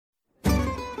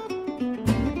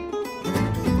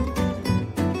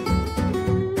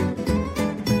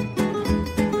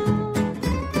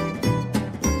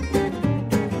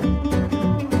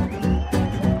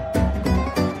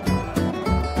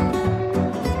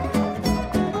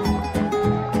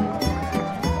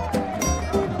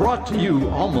brought to you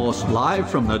almost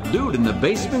live from the Dude in the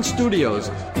Basement studios.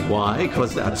 Why?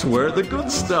 Because that's where the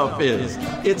good stuff is.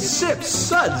 It's Sips,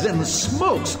 Suds, and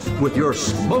Smokes with your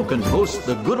smoking host,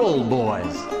 the good old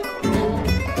boys.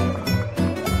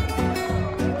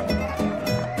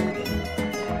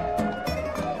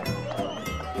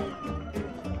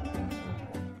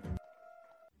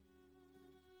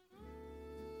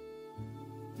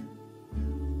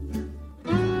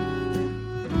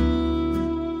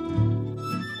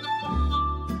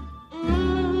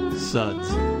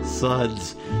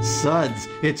 Suds.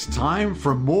 It's time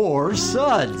for more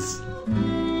Suds.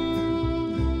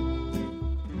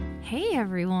 Hey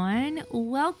everyone,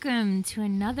 welcome to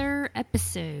another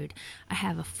episode. I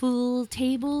have a full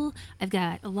table, I've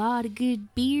got a lot of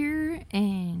good beer,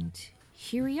 and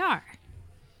here we are.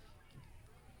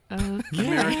 Okay.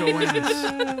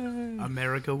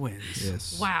 America wins.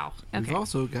 Yes. Wow. Okay. We've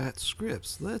also got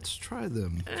scripts. Let's try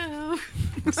them. Oh.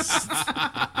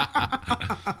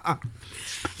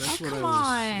 That's what come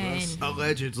I was.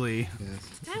 Allegedly.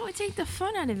 Yes. That would take the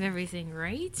fun out of everything,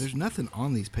 right? There's nothing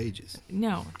on these pages.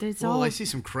 No, there's Well, all... I see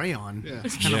some crayon. Yeah.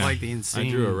 It's kind of like the insane.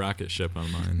 I drew a rocket ship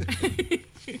on mine.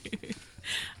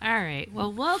 All right.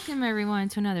 Well, welcome everyone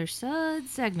to another Sud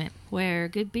segment where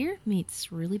good beer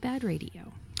meets really bad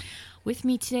radio. With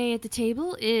me today at the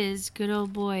table is good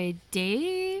old boy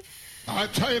Dave. I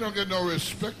tell you, don't get no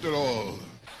respect at all.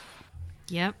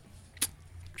 Yep.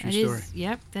 True That story. is,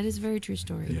 yep, that is a very true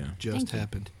story. Yeah. Just Thank you.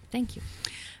 happened. Thank you.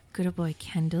 Good old boy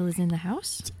Kendall is in the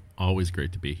house. Always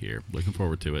great to be here. Looking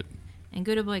forward to it. And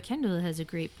good old boy Kendall has a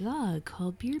great blog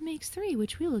called Beer Makes 3,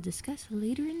 which we will discuss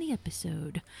later in the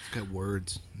episode. It's got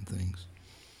words and things.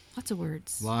 Lots of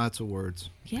words. Lots of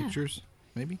words. Yeah. Pictures,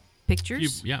 maybe?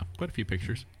 Pictures? Quite a few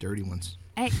pictures. Dirty ones.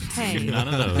 Hey. None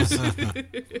of those.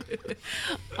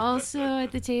 Also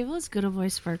at the table is good old boy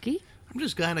Sparky. I'm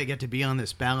just glad I get to be on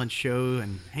this balanced show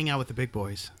and hang out with the big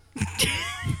boys.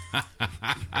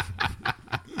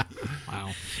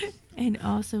 Wow. And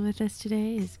also with us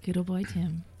today is good old boy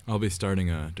Tim. I'll be starting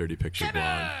a dirty picture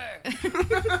blog.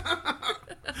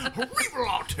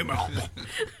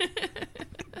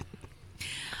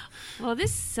 Well,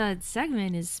 this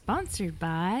segment is sponsored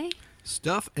by...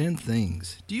 Stuff and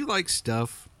Things. Do you like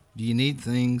stuff? Do you need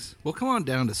things? Well, come on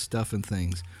down to Stuff and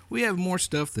Things. We have more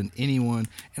stuff than anyone,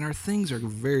 and our things are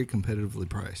very competitively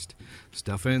priced.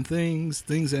 Stuff and Things,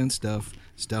 things and stuff.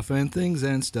 Stuff and Things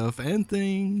and stuff and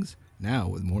things. Now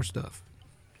with more stuff.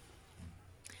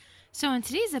 So in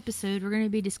today's episode, we're going to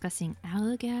be discussing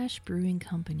Allagash Brewing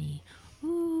Company,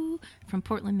 from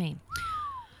Portland, Maine.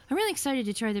 I'm really excited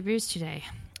to try the beers today,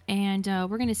 and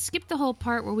we're going to skip the whole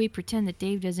part where we pretend that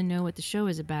Dave doesn't know what the show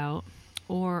is about,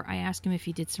 or I ask him if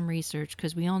he did some research,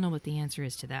 because we all know what the answer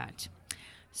is to that.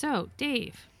 So,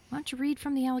 Dave, why don't you read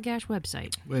from the Allagash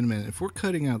website? Wait a minute. If we're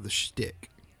cutting out the shtick,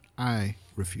 I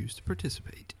refuse to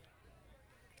participate.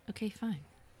 Okay, fine.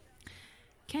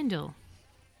 Kendall,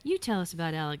 you tell us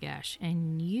about Allagash,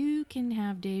 and you can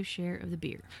have Dave's share of the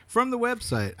beer. From the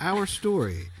website, Our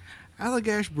Story.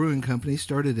 Allagash Brewing Company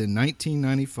started in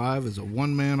 1995 as a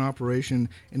one-man operation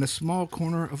in a small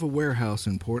corner of a warehouse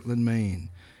in Portland, Maine.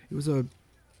 It was a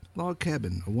log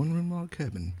cabin, a one-room log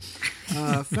cabin.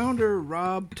 Founder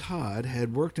Rob Todd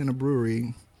had worked in a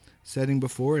brewery setting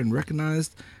before and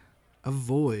recognized a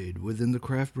void within the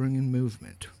craft brewing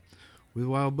movement.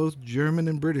 While both German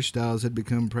and British styles had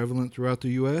become prevalent throughout the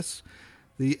U.S.,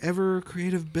 the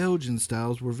ever-creative Belgian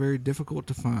styles were very difficult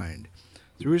to find.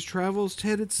 Through his travels,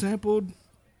 Todd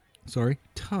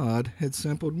had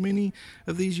sampled many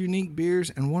of these unique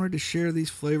beers and wanted to share these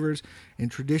flavors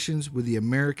and traditions with the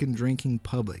American drinking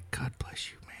public. God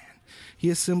bless you, man.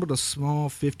 He assembled a small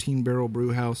 15-barrel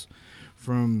brew house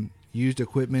from used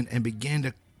equipment and began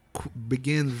the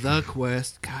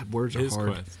quest. God, words are His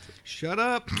hard. quest. Shut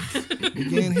up.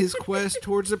 Began his quest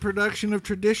towards the production of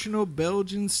traditional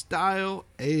Belgian-style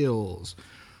ales.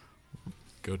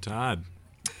 Go Todd.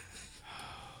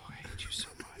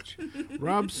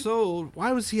 Rob sold...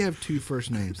 Why does he have two first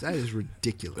names? That is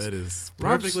ridiculous. That is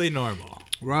Rob's- perfectly normal.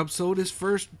 Rob sold his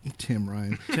first... Tim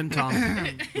Ryan. Tim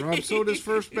Thompson. Rob sold his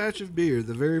first batch of beer,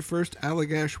 the very first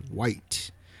Allagash White,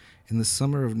 in the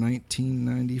summer of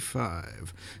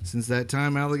 1995. Since that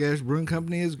time, Allagash Brewing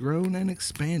Company has grown and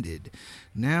expanded.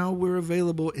 Now we're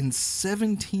available in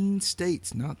 17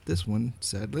 states, not this one,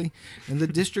 sadly, in the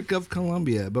District of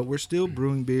Columbia, but we're still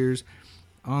brewing beers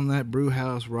on that brew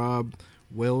house Rob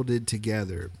welded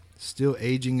together. Still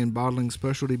aging and bottling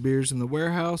specialty beers in the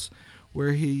warehouse,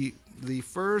 where the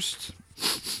first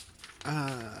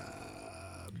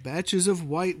batches of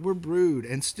white were brewed,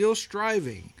 and still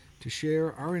striving to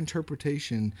share our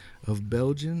interpretation of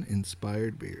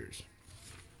Belgian-inspired beers.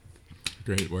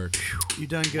 Great work. You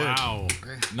done good. Wow.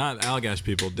 Not Allagash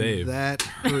people, Dave. That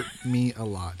hurt me a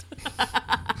lot.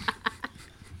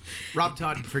 Rob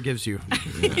Todd forgives you.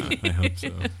 Yeah, I hope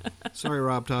so. Sorry,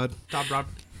 Rob Todd. Rob.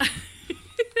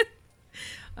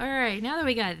 All right, now that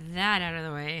we got that out of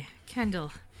the way,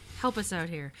 Kendall, help us out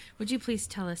here. Would you please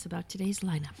tell us about today's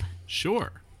lineup?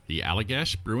 Sure. The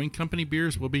Allagash Brewing Company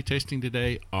beers we'll be tasting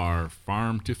today are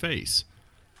Farm to Face,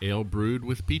 ale brewed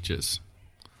with peaches.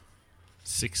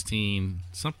 16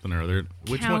 something or other.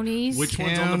 Counties. Which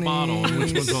one's on the bottle and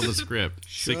which one's on the script?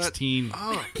 16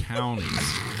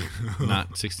 counties.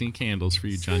 Not 16 candles for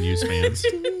you John Hughes fans.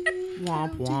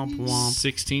 Womp, womp, womp.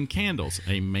 16 candles,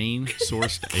 a Maine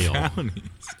sourced ale.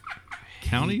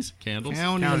 Counties? Candles?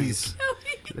 Counties.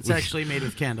 It's actually made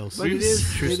with candles. But it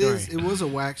is. True It story. is. It was a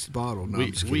waxed bottle. No,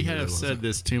 I'm just We kidding. It have wasn't. said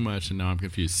this too much and now I'm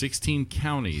confused. 16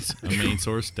 counties, a Maine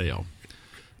sourced ale.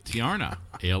 Tiarna,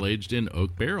 ale aged in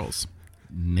oak barrels.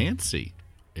 Nancy,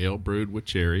 ale brewed with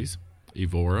cherries.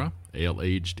 Evora, ale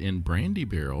aged in brandy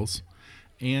barrels.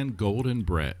 And Golden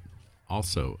Brett,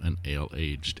 also an ale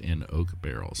aged in oak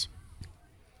barrels.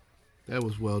 That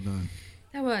was well done.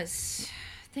 That was.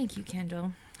 Thank you,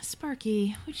 Kendall.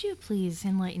 Sparky, would you please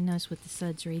enlighten us with the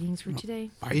Suds ratings for today?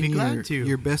 I'd be glad to.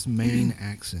 Your best Maine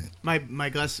accent. My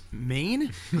glass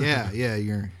Maine? Yeah,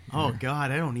 you're. Oh God,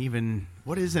 I don't even.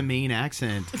 What is a Maine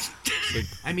accent?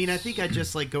 I mean, I think I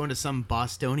just like go into some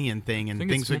Bostonian thing and think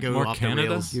things it's would go more off Canada? the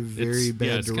rails. Give very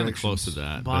bad it's kind of directions. close to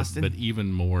that, Boston? but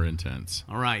even more intense.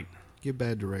 All right, Give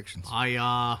bad directions.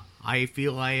 I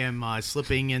feel I am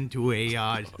slipping into a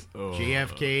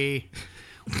JFK.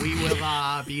 We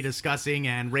will be discussing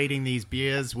and rating these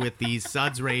beers with these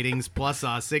Suds ratings plus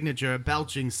our signature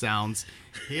belching sounds.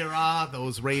 Here are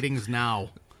those ratings now.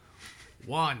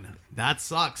 1. That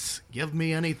sucks. Give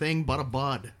me anything but a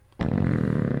bud.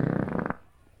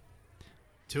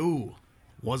 2.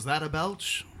 Was that a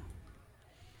belch?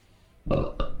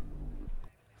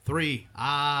 3.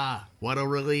 Ah, what a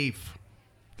relief.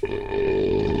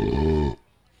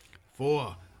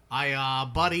 4.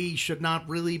 Buddy should not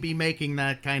really be making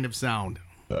that kind of sound.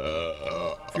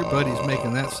 If your buddy's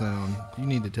making that sound, you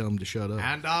need to tell him to shut up.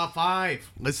 And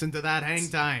 5. Listen to that hang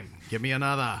time. Give me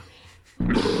another.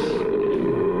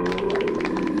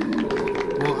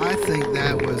 Well, I think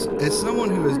that was, as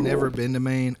someone who has never been to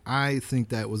Maine, I think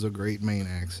that was a great Maine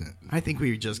accent. I think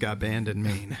we just got banned in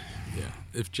Maine. Yeah.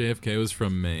 If JFK was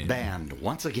from Maine. Banned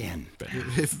once again.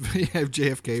 If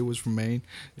JFK was from Maine,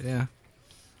 yeah.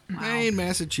 Maine,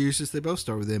 Massachusetts, they both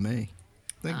start with M.A.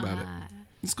 Think about it.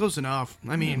 It's close enough.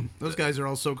 I mean, those guys are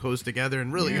all so close together,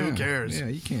 and really, who cares? Yeah,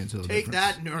 you can't tell the Take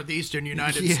difference. that, northeastern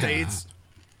United Yeah. States.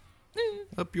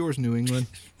 Up yours, New England.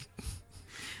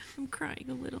 I'm crying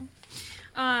a little.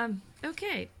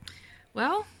 Okay.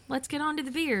 Well, let's get on to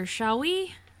the beer, shall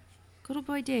we? Good old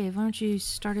boy Dave, why don't you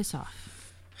start us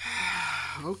off?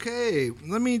 Okay,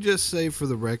 let me just say for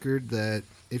the record that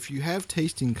if you have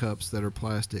tasting cups that are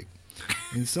plastic,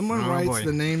 and someone writes boy.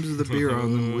 the names of the beer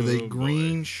on them with a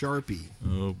green Sharpie.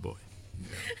 Oh, boy.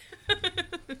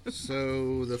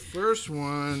 So the first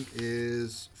one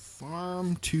is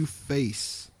Farm to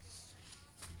Face.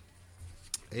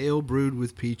 Ale brewed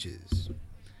with peaches.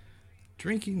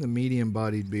 Drinking the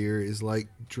medium-bodied beer is like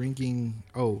drinking...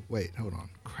 Oh, wait, hold on.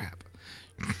 Crap.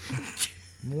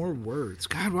 More words.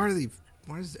 God, why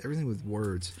is everything with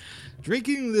words?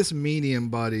 Drinking this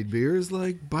medium-bodied beer is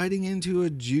like biting into a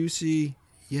juicy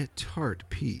yet tart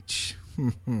peach.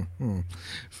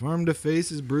 Farm to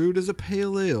Face is brewed as a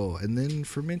pale ale and then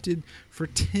fermented for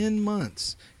 10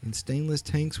 months in stainless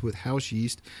tanks with house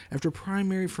yeast. After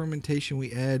primary fermentation,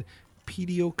 we add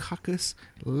Pediococcus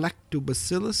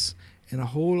lactobacillus and a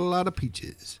whole lot of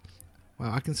peaches.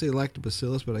 Wow, I can say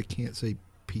lactobacillus, but I can't say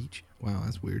peach. Wow,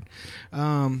 that's weird.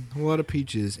 A lot of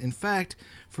peaches. In fact,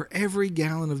 for every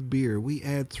gallon of beer, we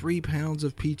add 3 pounds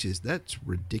of peaches. That's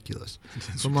ridiculous.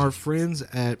 From our friends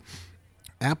at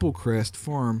Applecrest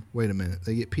Farm. Wait a minute.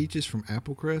 They get peaches from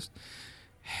Applecrest?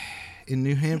 In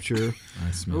New Hampshire,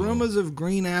 I smell aromas of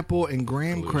green apple and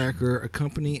graham cracker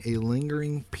accompany a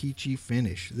lingering peachy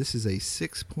finish. This is a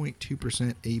 6.2%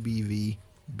 ABV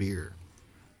beer.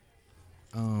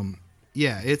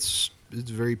 Yeah, it's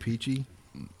very peachy.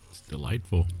 It's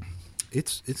delightful.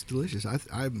 It's delicious.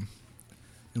 I'm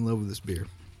in love with this beer.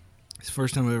 It's the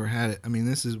first time I've ever had it. I mean,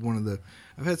 this is one of the...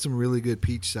 I've had some really good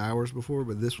peach sours before,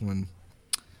 but this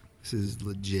is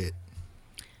legit.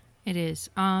 It is.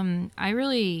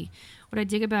 What I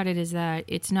dig about it is that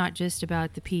it's not just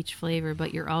about the peach flavor,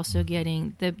 but you're also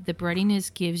getting the breadiness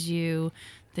gives you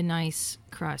the nice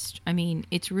crust. I mean,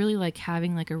 it's really like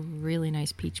having like a really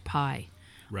nice peach pie.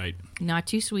 Right. Not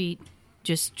too sweet,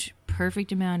 just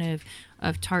perfect amount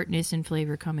of tartness and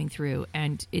flavor coming through,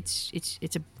 and it's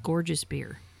a gorgeous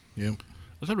beer. Yep.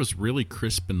 I thought it was really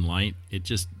crisp and light. It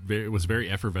was very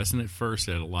effervescent at first.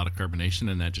 It had a lot of carbonation,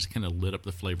 and that just kind of lit up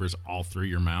the flavors all through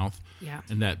your mouth. Yeah.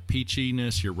 And that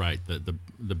peachiness, you're right.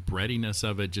 The breadiness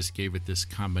of it just gave it this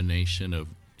combination of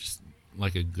just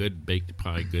like a good baked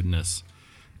pie goodness.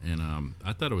 And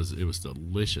I thought it was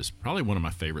delicious. Probably one of my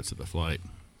favorites of the flight.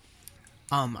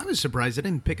 I was surprised I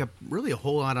didn't pick up really a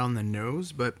whole lot on the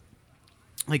nose, but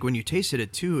like when you tasted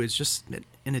it too, it's just,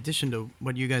 in addition to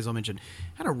what you guys all mentioned,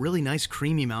 had a really nice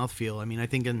creamy mouthfeel. I mean, I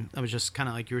think I was just kind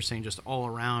of like you were saying, just all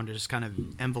around, it just kind of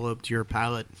enveloped your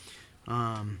palate.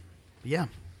 Yeah.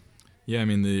 Yeah, I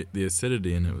mean the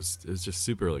acidity in it was just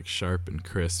super like sharp and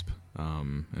crisp,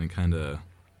 and it kind of,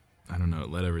 I don't know, it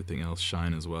let everything else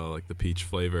shine as well, like the peach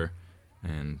flavor.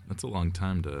 And that's a long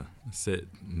time to sit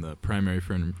in the primary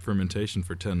fermentation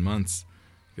for 10 months.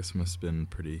 I guess it must have been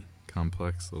pretty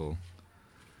complex little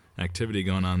activity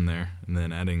going on there. And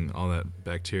then adding all that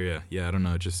bacteria. Yeah, I don't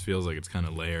know. It just feels like it's kind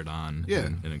of layered on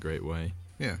in a great way.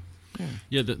 Yeah.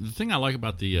 Yeah, the thing I like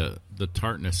about the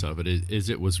tartness of it is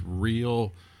it was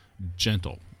real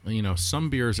gentle. You know, some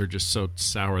beers are just so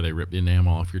sour they rip the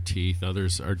enamel off your teeth.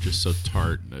 Others are just so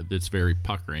tart that's very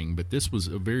puckering. But this was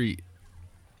a very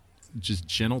just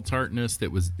gentle tartness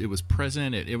that was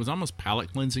present. It was almost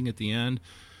palate cleansing at the end,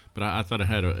 but I thought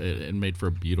it made for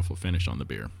a beautiful finish on the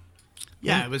beer.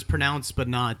 Yeah, it was pronounced, but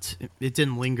not. It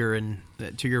didn't linger, and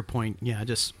to your point, yeah,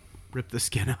 just rip the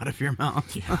skin out of your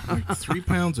mouth. Like 3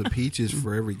 pounds of peaches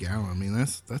for every gallon. I mean,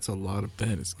 that's a lot of.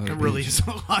 That is It really is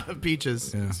a lot of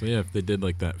peaches. Yeah. So yeah, if they did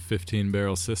like that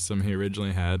 15-barrel system he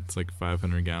originally had, it's like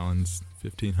 500 gallons,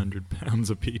 1,500 pounds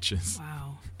of peaches.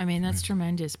 Wow. I mean, that's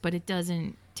tremendous, but it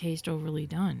doesn't taste overly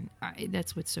done.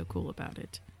 That's what's so cool about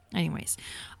it. Anyways,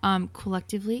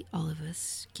 collectively, all of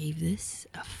us gave this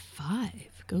a 5.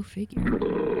 Go figure.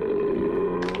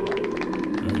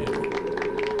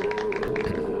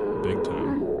 Big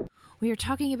time. We are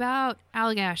talking about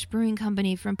Allagash Brewing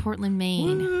Company from Portland,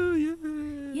 Maine.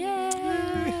 Yay!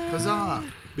 Huzzah!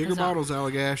 Bigger Huzzah. bottles,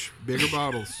 Allagash. Bigger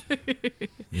bottles.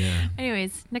 Yeah.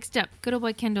 Anyways, next up, good old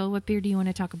boy Kendall, what beer do you want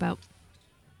to talk about?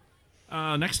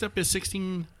 Next up is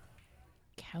 16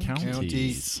 Counties.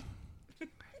 counties.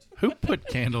 Who put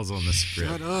candles on the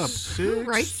script? Shut up. Who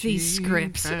writes these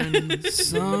scripts?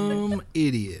 Some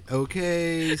idiot,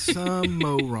 okay? Some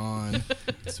moron.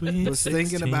 Sweet Was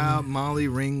thinking about Molly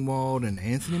Ringwald and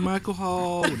Anthony Michael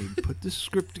Hall when he put this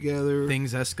script together.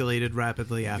 Things escalated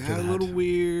rapidly after Got that. a little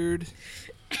weird.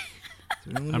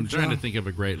 I'm trying to think of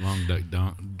a great long duck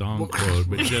dong quote,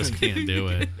 but just can't do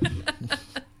it.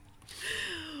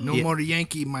 No more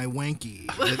Yankee, my wanky.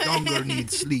 The donger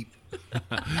needs sleep.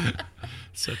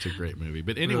 Such a great movie.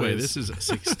 But anyway, this is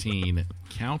 16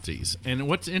 counties. And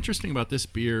what's interesting about this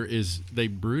beer is they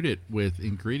brewed it with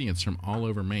ingredients from all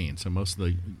over Maine. So most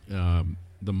of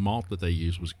the malt that they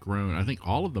used was grown. I think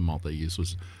all of the malt they used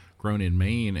was grown in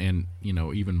Maine and,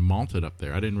 even malted up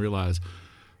there. I didn't realize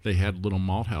they had little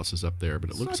malt houses up there, but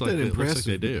it looks like they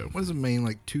do. What is it, Maine,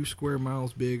 like 2 square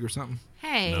miles big or something?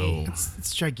 Hey. No.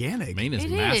 It's gigantic. Maine is It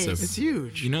massive. is. It's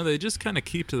huge. They just kind of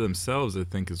keep to themselves, I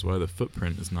think, is why the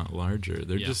footprint is not larger.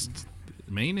 They're Yeah. just...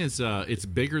 Maine is it's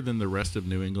bigger than the rest of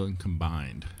New England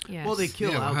combined. Yes. Well, they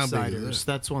kill Yeah, well, how big is outsiders.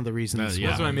 that? That's one of the reasons. Yeah,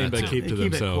 That's what I mean by that's keep to They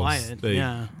keep themselves. it quiet. They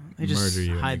yeah, they just murder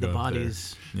you when hide you the go up there.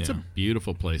 bodies. Yeah. It's a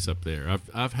beautiful place up there.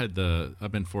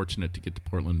 I've been fortunate to get to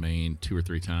Portland, Maine 2 or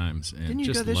 3 times, and Didn't you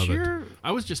just go this love year? it.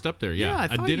 I was just up there. Yeah, I I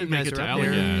thought didn't you make guys it to were up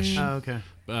there. Allagash. Oh, okay.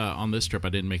 On this trip, I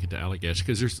didn't make it to Allagash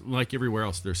because there's like everywhere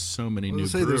else. There's so many new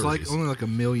Say breweries. there's only like a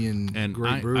million And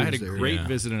great breweries I had a there. great Yeah.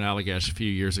 visit in Allagash a few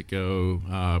years ago.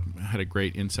 Had a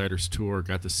great insider's tour.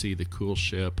 Got to see the Cool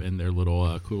Ship and their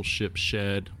little Cool Ship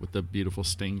shed with the beautiful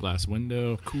stained glass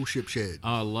window. Cool Ship Shed.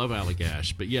 I love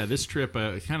Allagash. But yeah, this trip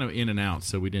kind of in and out,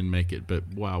 so we didn't make it. But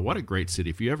wow, what a great city.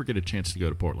 If you ever get a chance to go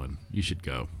to Portland, you should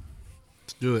go.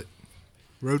 Let's do it.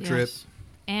 Road trip. Yes.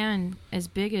 And as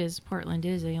big as Portland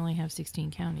is, they only have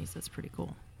 16 counties. That's pretty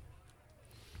cool.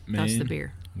 That's the Maine?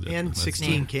 beer. And That's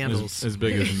 16 candles. As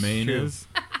big as Maine True. is.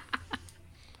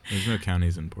 There's no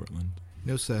counties in Portland.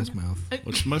 No sass mouth.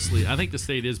 Which mostly, I think the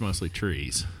state is mostly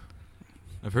trees.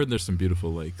 I've heard there's some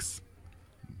beautiful lakes.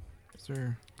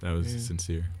 Sir. That was Yeah.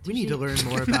 sincere. We need to learn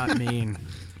more about Maine.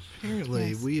 Apparently,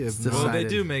 Yes. we have It's not. Well, they decided.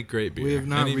 do make great beer. We have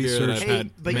not Any beer that I've researched- Hey,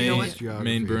 had, but you Maine, know what? Geography.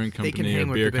 Maine Brewing They can Company hang or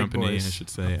with beer the big company, I boys should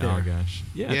say. up there. Allagash.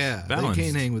 Yeah, Yeah, balanced. they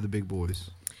can't hang with the big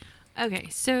boys. Okay,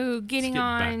 so getting get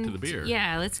on back to the beer.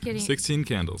 Yeah, let's get in. 16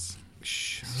 candles.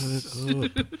 Shut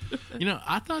up.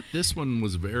 I thought this one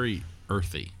was very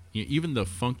earthy. even the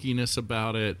funkiness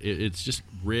about it, it's just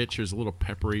rich. There's a little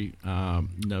peppery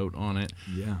note on it.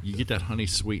 Yeah. You get that honey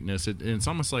sweetness. It's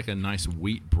almost like a nice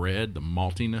wheat bread, the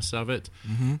maltiness of it.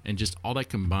 And just all that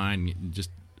combined just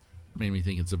made me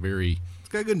think it's a very... It's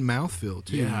got a good mouthfeel,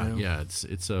 too. Yeah, you know? yeah.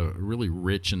 It's a really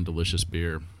rich and delicious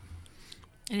beer.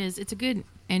 It is. It's a good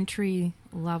entry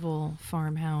level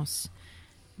farmhouse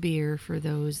beer for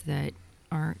those that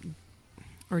aren't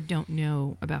or don't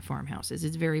know about farmhouses.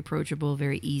 It's very approachable,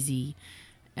 very easy,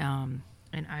 and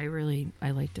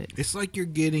I liked it. It's like you're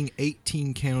getting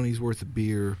 18 counties worth of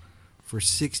beer for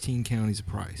 16 counties of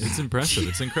price. It's impressive.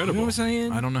 It's incredible. You know what I'm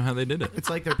saying? I don't know how they did it. It's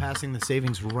like they're passing the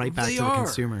savings right back They to the are.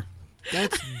 consumer.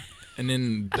 That's And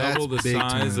then That's double the big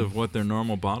size time. of what their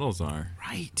normal bottles are.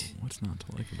 right. What's not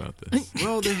to like about this?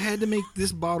 Well, they had to make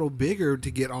this bottle bigger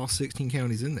to get all 16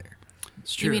 counties in there.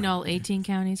 It's You mean all 18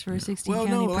 counties for a 16 Well,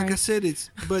 county no, like I price? said,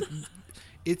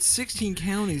 it's 16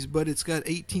 counties, but it's got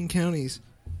 18 counties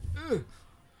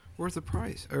worth of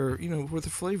price, or worth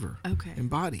of flavor. Okay. And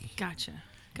body. Gotcha.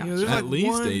 You know, Gotcha. there's At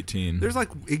least 18. There's like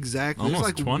exactly. Almost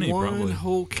there's like 20 one probably.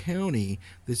 whole county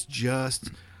that's just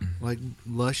like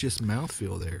luscious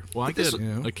mouthfeel there. Well, I get you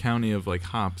know? a county of like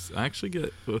hops. I actually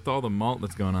get, with all the malt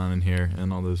that's going on in here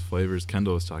and all those flavors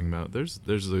Kendall was talking about, there's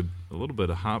a little bit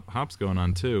of hops going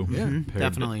on too. Yeah. Mhm, paired-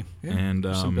 definitely. Yeah. And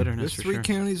Some bitterness There's for 3 sure.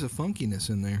 counties of funkiness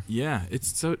in there. yeah,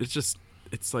 it's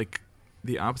like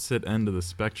the opposite end of the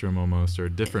spectrum almost, or a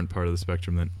different part of the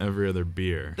spectrum than every other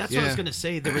beer. That's what I was Yeah. going to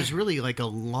say. There was really like a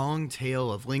long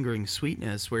tail of lingering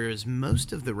sweetness, whereas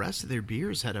most of the rest of their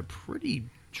beers had a pretty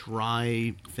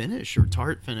dry finish or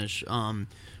tart finish.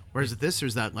 Whereas this,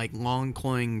 there's that like long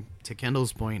cloying, to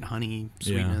Kendall's point, honey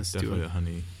sweetness yeah, to definitely it. a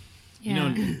honey. Yeah.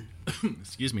 You know,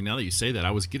 excuse me, now that you say that,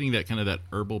 I was getting that kind of that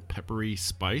herbal peppery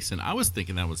spice, and I was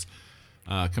thinking that was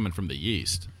coming from the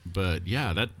yeast. But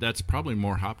yeah, that's probably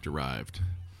more hop derived.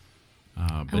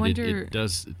 But wonder- it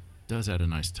does add a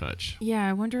nice touch. Yeah,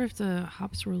 I wonder if the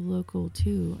hops were local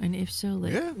too, and if so,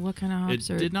 like Yeah. what kind of hops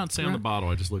It are? did not say on the grow- bottle.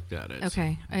 I just looked at it.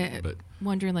 Okay, But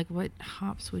wondering like what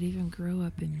hops would even grow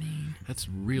up in Maine. that's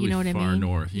really know what I far mean?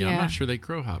 north. Yeah, I'm Yeah. not sure they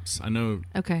grow hops. I know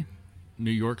Okay,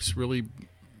 New York's really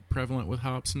prevalent with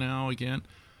hops now again.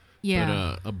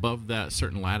 yeah, But above that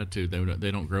certain latitude,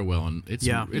 they don't grow well, and it's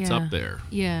Yeah. Yeah. up there.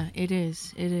 yeah, it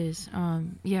is.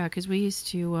 Yeah, because we used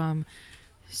to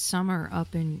summer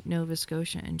up in Nova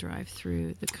Scotia and drive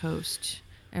through the coast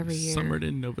every year. Summered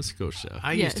in Nova Scotia.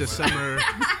 I used to Yes. summer.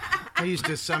 I used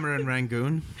to summer in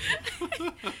Rangoon. When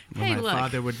Hey, my look.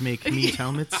 father would make meat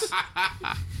helmets.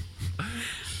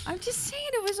 I'm just saying,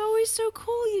 it was always so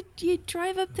cool. You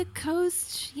drive up the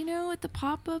coast, at the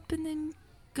pop up, and then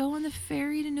go on the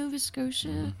ferry to Nova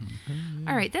Scotia.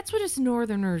 All right, that's what us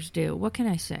Northerners do. What can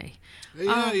I say?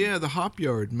 Yeah, the hop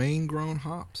yard, Maine grown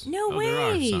hops. No Oh, way. there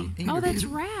are some. Oh, that's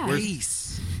rad.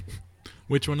 Race.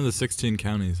 Which one of the 16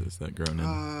 counties is that grown in?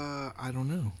 I don't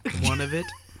know. One of it.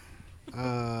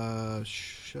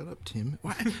 Shut up, Tim.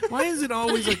 Why is it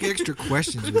always like extra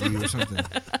questions with you or something?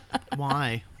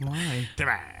 Why? I'll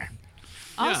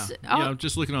Yeah, s- yeah. I'll- I'm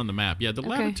just looking on the map. Yeah, the Okay.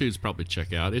 latitudes probably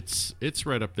check out. It's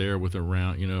right up there with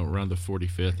around the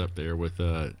 45th up there with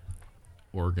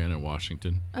Oregon and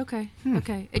Washington. Okay.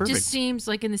 Okay. It Perfect. just seems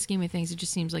like, in the scheme of things, it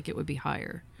just seems like it would be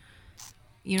higher.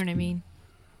 You know what I mean?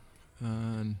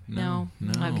 No.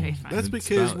 Okay, fine. That's It's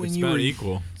because about- when it's you about were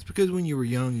equal. It's because when you were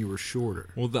young, you were shorter.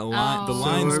 Well, the Oh.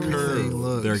 lines So curve. everything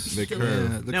looks- They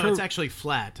curve. Yeah, the No, curve- it's actually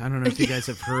flat. I don't know if you guys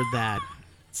have heard that.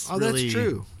 It's Oh, really- that's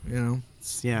true.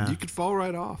 Yeah, You could fall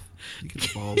right off. You could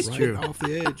fall right true. off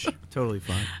the edge. totally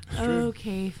fine.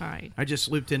 Okay, fine. I just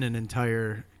looped in an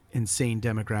entire insane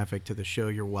demographic to the show.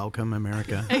 You're welcome,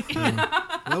 America.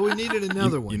 Well, we needed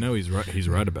another one. You know he's right. He's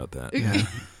right about that. yeah.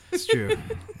 It's true.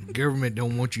 Government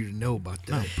don't want you to know about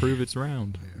that. Prove it's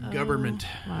round. Government.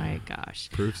 Oh, my gosh.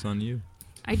 Proof's on you.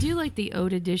 I do like the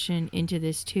oat addition into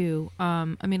this too.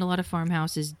 I mean, a lot of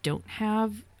farmhouses don't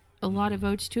have a lot of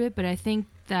oats to it, but I think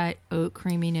that oat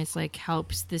creaminess like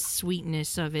helps the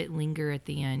sweetness of it linger at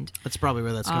the end. That's probably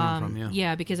where that's coming from. Yeah.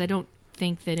 Yeah, because I don't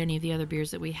think that any of the other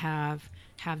beers that we have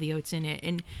the oats in it,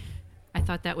 and I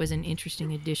thought that was an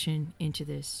interesting addition into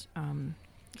this.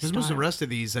 Because most of the style. rest of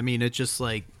these, I mean, it just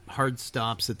like hard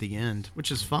stops at the end,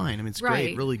 which is fine. I mean, it's Right.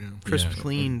 great, really crisp, Yeah.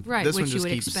 clean. Right, This which one you just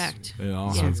would keeps, expect. It all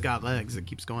This has- one's got legs. It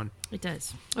keeps going. It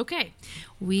does. Okay,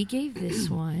 we gave this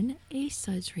one a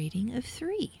suds rating of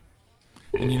 3.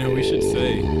 And we should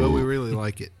say But we really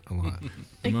like it a lot.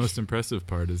 the most impressive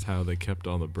part is how they kept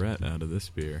all the Brett out of this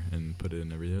beer and put it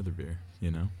in every other beer.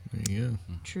 There you go.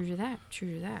 True to that.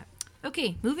 True to that.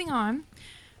 Okay, moving on.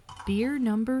 Beer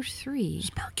number 3.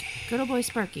 Sparky. Good old boy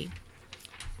Sparky.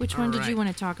 Which one did you right. want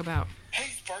to talk about?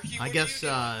 Hey, I guess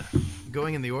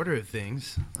going in the order of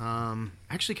things.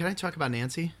 Actually, can I talk about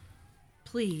Nancy?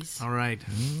 Please. All right.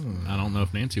 I don't know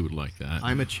if Nancy would like that.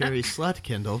 I'm a cherry slut,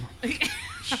 Kendall.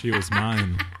 She was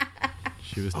mine.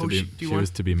 She was to be. She was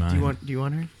to be mine. Do you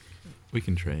want her? We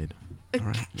can trade. All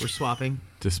right. We're swapping.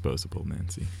 Disposable,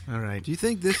 Nancy. All right. Do you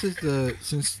think this is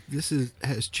since this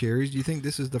has cherries? Do you think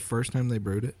this is the first time they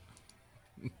brewed it?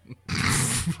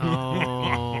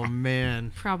 Oh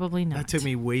man. Probably not. That took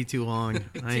me way too long.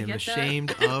 I am get that?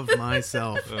 ashamed of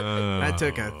myself. That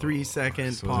took a 3-second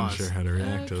Wasn't pause. sure how to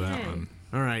react to that Okay. one.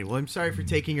 All right. Well, I'm sorry for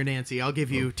taking your Nancy. I'll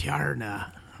give you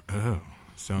Tiarna. Oh,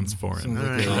 sounds foreign. Sounds like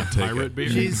All right. I'll take Pirate it. beer.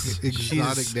 She's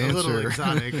Exotic a little dancer.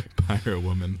 exotic. Pirate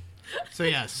woman. So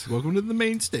yes, Welcome to the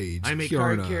main stage. I'm a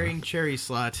Kiara. card-carrying cherry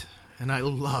slut, and I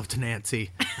loved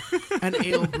Nancy. An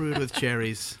ale brewed with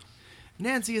cherries.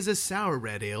 Nancy is a sour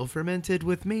red ale fermented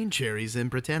with Maine cherries and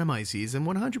Brettanomyces and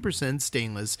 100%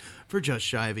 stainless for just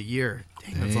shy of a year.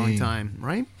 Dang, that's a long Dang. time,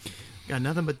 right? Got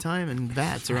nothing but time and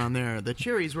vats around there. The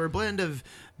cherries were a blend of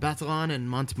Batalon and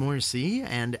Montmorency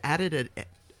and added at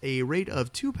a rate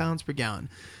of 2 pounds per gallon.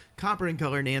 Copper in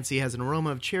color, Nancy has an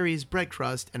aroma of cherries, bread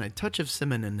crust, and a touch of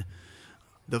cinnamon.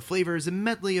 The flavor is a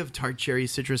medley of tart cherry,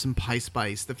 citrus, and pie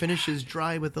spice. The finish is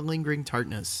dry with a lingering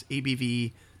tartness.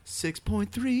 ABV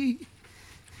 6.3.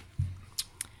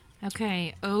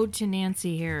 Okay, ode to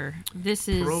Nancy here. This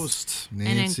is Prost.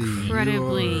 Nancy, an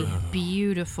incredibly you're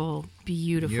beautiful a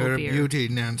beer. beauty,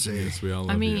 Nancy. Yes, we all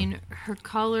love I mean, you. her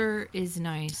color is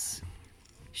nice.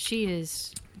 She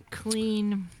is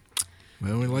clean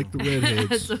Well, we like the as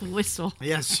redheads. a whistle.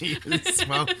 Yes, she is.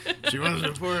 Well, she wants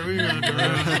to pour me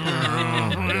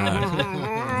Oh my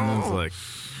god. It's like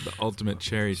the ultimate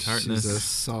cherry She's a tartness.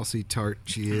 saucy tart.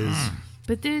 She is.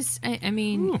 But this, I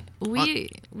mean,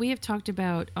 we have talked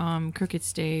about Crooked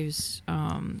Stave's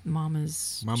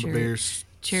Mama's Mama cherry, Bear's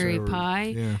cherry sour- pie,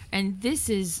 Yeah. and this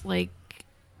is like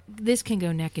this can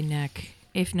go neck and neck,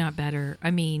 if not better.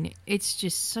 I mean, it's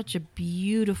just such a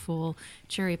beautiful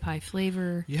cherry pie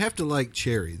flavor. You have to like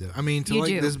cherry, though. I mean, to You like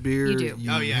do. this beer, You do.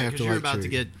 Oh yeah, have because to you're like about to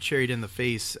cherry. get cherried in the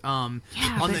face. On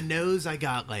but- the nose, I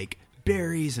got like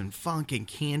berries and funk and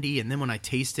candy, and then when I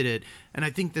tasted it, and I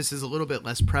think this is a little bit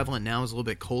less prevalent now, it's a little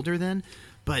bit colder then.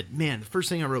 But man, the first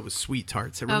thing I wrote was sweet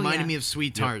tarts. It Oh, reminded yeah. me of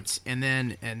sweet tarts, and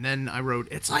then I wrote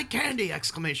it's like candy!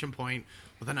 Exclamation point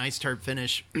with a nice tart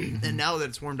finish. And now that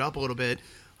it's warmed up a little bit,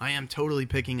 I am totally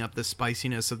picking up the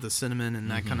spiciness of the cinnamon and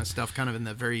that kind of stuff, kind of in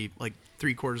the very like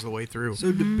 3/4 of the way through.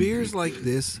 So do beers like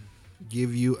this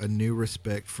give you a new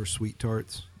respect for sweet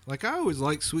tarts? Like I always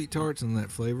liked sweet tarts and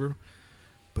that flavor,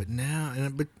 but now,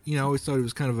 but you know, I always thought it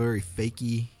was kind of a very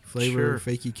fakey flavor,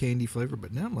 Sure. fakey candy flavor.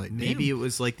 But now I'm like, Maybe it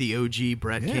was like the OG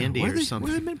Brett candy what or have they, something.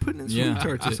 What have they been putting in sweet Yeah.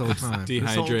 tarts this whole time? This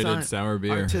whole Dehydrated time, sour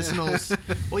beer. Artisanals.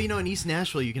 Well, you know, in East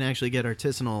Nashville, you can actually get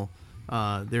artisanal.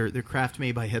 They're craft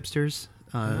made by hipsters.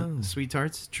 Sweet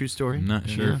tarts. True story. I'm not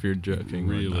sure if you're joking.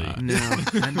 or Really? not. No,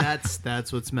 and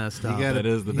that's what's messed up. gotta- That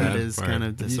is the that bad is part. kind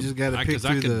of You just got to pick Because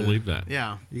I through can the. believe that.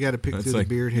 yeah. You got to pick That's through like,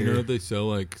 the beard you hair. know, they sell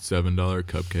like $7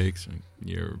 cupcakes. And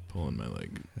you're pulling my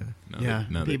leg. No, Yeah,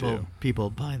 now they do. people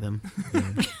buy them.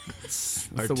 That's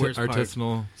the worst part.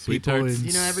 Artisanal sweet People tarts. in-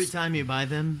 You know, every time you buy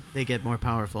them, they get more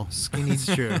powerful. Skinny, It's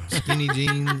true. skinny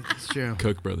jeans, It's true.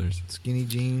 Coke Brothers. skinny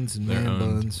jeans, and They're man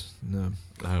owned. buns. No,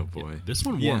 Oh boy. This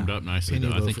one Yeah. warmed up nicely, Penny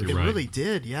though. I think loafers. you're It right. really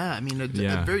did. Yeah. I mean, a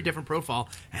Yeah. very different profile,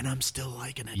 and I'm still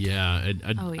liking it. Yeah,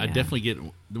 Oh, I yeah. definitely get.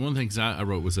 The one of the things I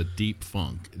wrote was a deep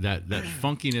funk. That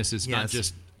funkiness is not Yes.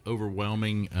 just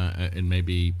overwhelming and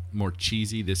maybe more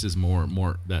cheesy. This is more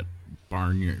that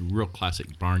barnyard, real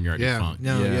classic barnyard Yeah, funk.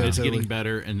 no, yeah, it's totally. getting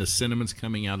better, and the cinnamon's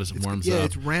coming out as it warms yeah, up.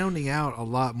 it's rounding out a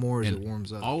lot more as and it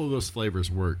warms up. all of those flavors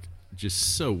work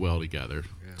just so well together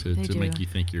They to do. make you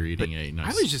think you're eating a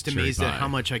nice. I was just cherry amazed at pie. how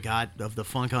much I got of the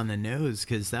funk on the nose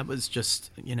because that was just,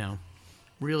 you know,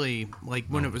 really like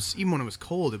when it was even when it was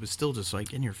cold, it was still just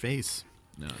like in your face.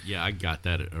 No, yeah, I got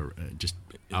that just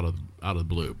out of the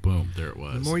blue. Boom, there it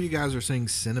was. The more you guys are saying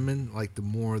cinnamon, like the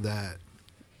more that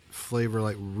flavor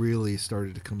like really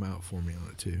started to come out for me on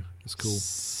it too. It's cool.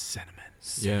 Cinnamon.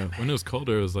 Yeah, when it was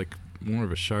colder, it was like more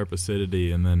of a sharp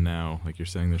acidity, and then now, like you're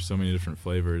saying, there's so many different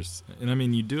flavors. And I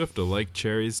mean, you do have to like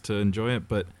cherries to enjoy it,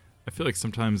 but I feel like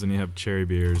sometimes when you have cherry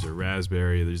beers or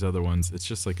raspberry or these other ones, it's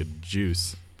just like a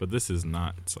juice. But this is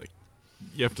not. It's like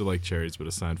you have to like cherries, but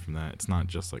aside from that, it's not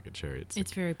just like a cherry. It's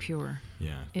It's very pure.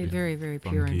 yeah, Very, very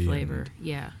pure in funky flavor. and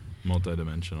Yeah.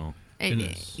 multidimensional.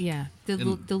 Yeah.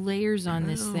 The layers on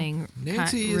this thing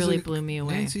Nancy is really a- blew me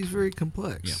away. Nancy's very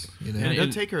complex. You know, Yeah, And-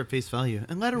 don't take her at face value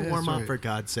and let her Yeah, warm that's up right. for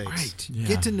God's sakes. right. Yeah.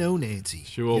 Get to know Nancy.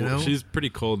 She will. you know? She's pretty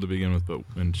cold to begin with, but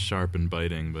and sharp and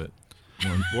biting. But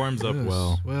warms up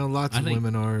well. Well, lots I of think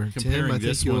women are. Tim, comparing I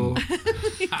this think you'll one-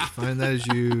 find that as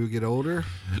you get older.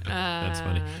 That's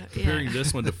funny. Comparing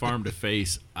this one to Farm to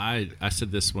Face, I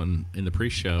said this one in the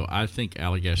pre-show. I think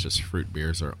Allagash's fruit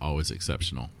beers are always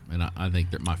exceptional, and I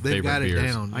think that my They've favorite got it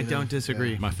beers. down. I you know? don't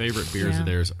disagree. My favorite beers Yeah. of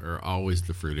theirs are always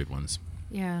the fruited ones.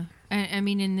 Yeah. I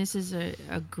mean, and this is a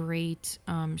great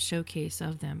showcase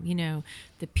of them. You know,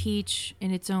 the peach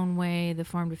in its own way, the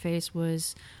Farm to Face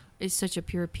is such a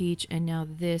pure peach, and now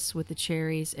this with the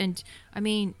cherries. And, I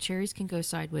mean, cherries can go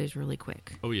sideways really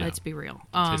quick. Oh, yeah. Let's be real.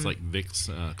 Tastes like Vicks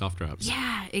cough drops.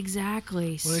 Yeah,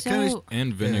 exactly. Well, it so, kinda-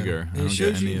 And vinegar. Yeah. I It don't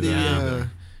shows get any you of the that.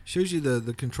 shows you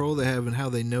the control they have and how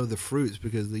they know the fruits,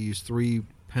 because they use 3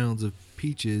 pounds of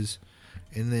peaches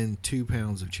and then 2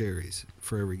 pounds of cherries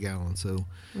for every gallon. So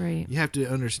right. you have to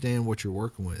understand what you're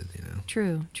working with. You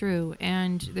know. True.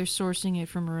 And they're sourcing it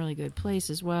from a really good place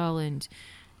as well. And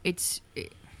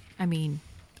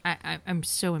I'm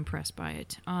so impressed by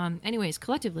it. Anyways,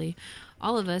 collectively,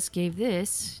 all of us gave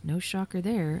this, no shocker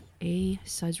there, a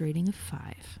Suds rating of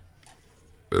 5.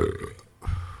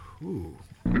 Ooh.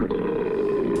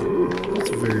 That's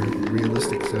a very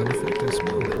realistic sound effect. I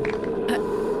smell it.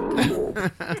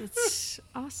 That's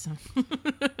awesome.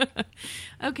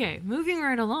 Okay, moving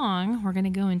right along, we're going to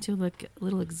go into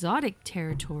little exotic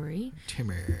territory.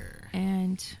 Timmer.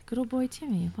 And good old boy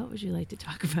Timmy, what would you like to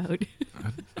talk about?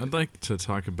 I'd like to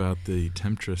talk about the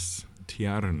Temptress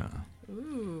Tiarna.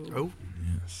 Oh,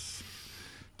 Yes.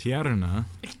 Tiarna,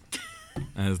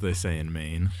 as they say in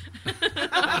Maine,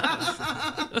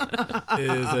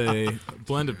 is a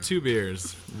blend of 2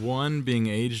 beers, one being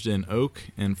aged in oak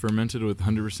and fermented with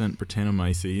 100%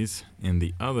 Brettanomyces, and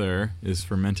the other is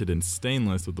fermented in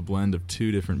stainless with a blend of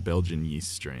 2 different Belgian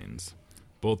yeast strains.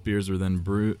 Both beers were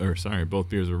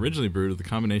originally brewed with a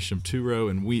combination of 2-row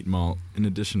and wheat malt, in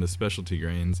addition to specialty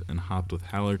grains, and hopped with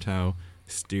Hallertau,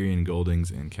 Styrian Goldings,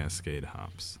 and Cascade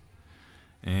hops.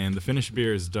 And the finished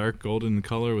beer is dark golden in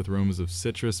color with aromas of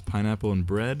citrus, pineapple, and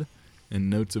bread, and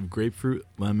notes of grapefruit,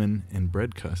 lemon, and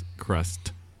bread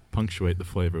crust punctuate the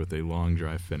flavor with a long,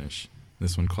 dry finish.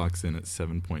 This one clocks in at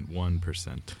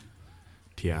 7.1%.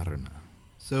 Tiarna.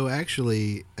 So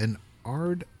actually, an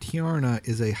Ard Tiarna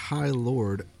is a High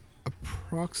Lord,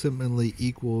 approximately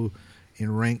equal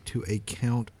in rank to a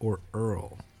Count or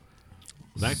Earl.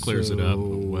 That clears it up.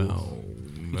 Well,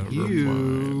 never You-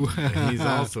 mind. He's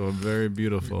also a very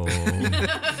beautiful,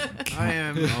 I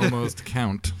am. almost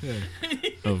count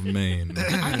of Maine.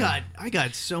 I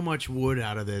got so much wood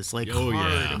out of this, like Oh, yeah.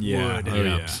 hard Yeah, wood. oh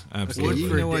yeah, Wood absolutely. You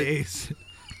for know what? days.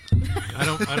 I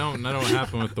don't know what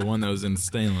happened with the one that was in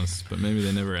stainless, but maybe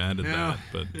they never added Yeah.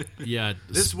 that. But Yeah,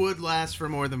 This would last for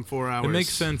more than 4 hours. it makes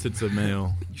sense. It's a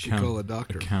male. You should call a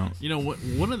doctor. Count. You know what?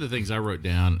 One of the things I wrote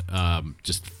down,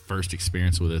 just first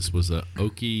experience with this, was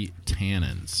oaky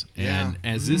tannins, and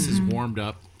as this is warmed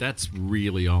up, that's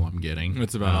really all I'm getting.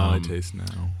 That's about all I taste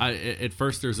now. At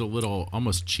first, there's a little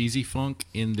almost cheesy funk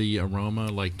in the aroma,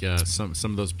 like some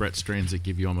of those Brett strains that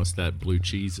give you almost that blue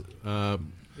cheese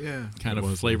Yeah. kind It of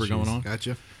was flavor blue going cheese. on.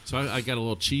 Gotcha. So I got a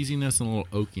little cheesiness and a little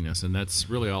oakiness, and that's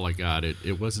really all I got.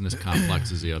 It wasn't as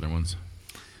complex as the other ones.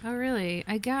 Oh, really?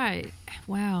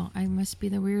 Wow, I must be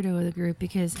the weirdo of the group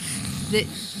because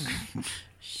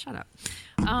shut up.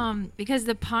 Because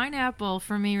the pineapple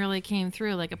for me really came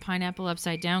through like a pineapple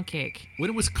upside down cake. When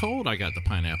it was cold, I got the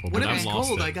pineapple, When but it I was lost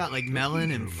cold, it. I got like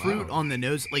melon and fruit on the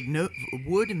nose, like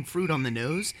wood and fruit on the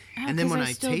nose. Oh, And then 'cause when I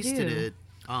I still tasted do. it,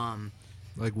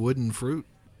 Like wooden fruit.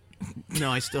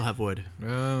 no, I still have wood.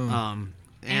 Oh.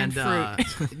 And fruit.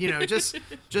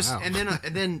 just Wow. and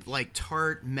then like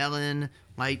tart melon,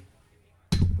 like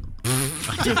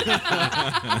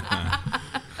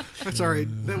That's all right.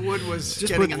 the wood was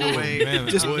Just getting put- in the way. Man,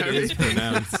 Just- wood is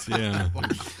pronounced. Yeah,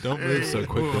 don't move so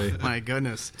quickly. Oh, my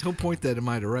goodness. Don't point that in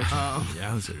my direction.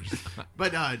 Yowzers.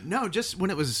 But no, just when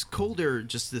it was colder,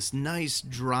 just this nice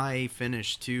dry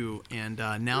finish too. And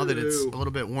now that it's a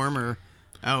little bit warmer,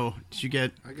 did you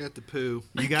get? I got the poo.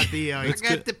 You got the. I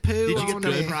got the poo. Did you get on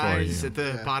the it. fries you. at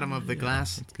the bottom of the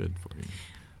glass? It's good for you.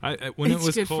 When It's it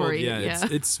was good for cold, you, yeah, yeah.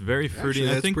 it's very fruity. Actually, And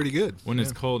I that's think pretty good. When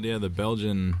it's cold, the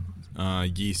Belgian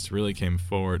yeast really came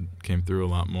through a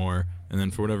lot more. And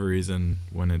then for whatever reason,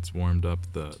 when it's warmed up,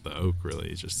 the oak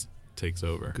really just takes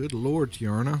over. Good Lord,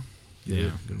 Tiarna.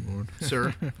 Yeah. Good Lord.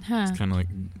 Sir. Huh. It's kind of like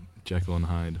Jekyll and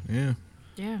Hyde. Yeah.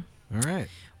 Yeah. All right.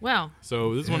 Well,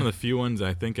 So this is one of the few ones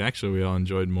I think actually we all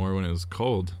enjoyed more when it was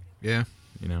cold. Yeah.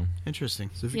 You know, Interesting.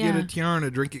 So if you Yeah. get a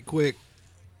Tiarna, drink it quick.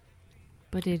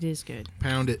 but it is good.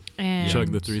 Pound it. And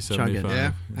chug the chug it. 375.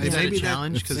 Yeah. Is that a maybe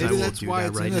challenge? 'Cause I maybe will that's do why that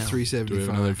it's right in the now. Do we have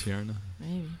another 375. Tiarna?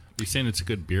 maybe. You saying it's a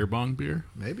good beer bong beer?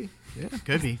 Maybe. Yeah.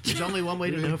 Could be. There's only one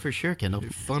way to know for sure, Kendall.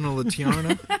 Funnel of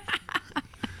Tiana.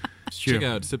 Check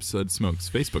out Sip Suds Smokes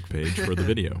Facebook page for the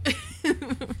video.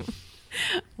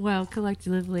 Well,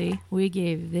 collectively, we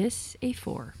gave this a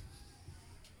 4.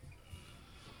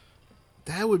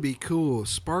 That would be cool.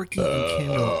 Sparky and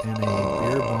Kendall in a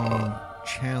beer bong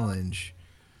challenge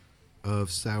of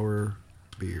sour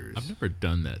beers. I've never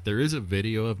done that. There is a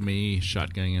video of me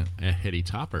shotgunning a Hetty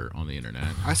Topper on the internet.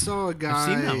 I saw a guy. I've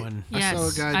seen that one. I saw a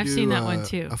Yes, guy I've do seen that one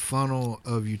too. a funnel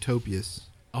of Utopias.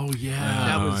 Oh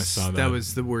yeah, I saw That that.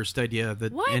 was the worst idea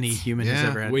that What? any human has Yeah.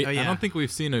 ever had. Wait, Oh, yeah. I don't think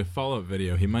we've seen a follow-up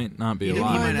video. He might not be He He might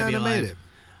alive. might not not be have alive. made it.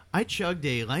 I chugged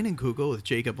a Leinenkugel with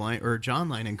Jacob or John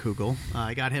Leinenkugel.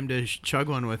 I got him to chug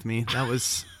one with me. That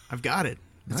was, I've got it.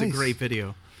 It's a Nice. great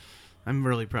video. I'm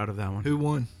really proud of that one. Who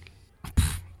won?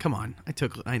 Come on, I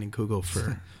took Leinenkugel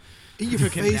for. In your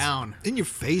Took him face, down. In your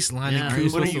face, Lonnie Yeah, you what are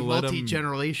supposed you, to let him-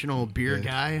 multi-generational beer Yeah.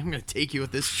 guy? I'm going to take you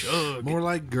with this chug. More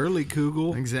like girly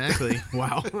Kugel. Exactly.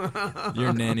 Wow.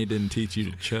 Your nanny didn't teach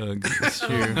you to chug. That's Oh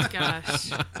true. my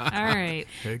gosh. All right.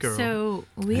 Hey, girl. So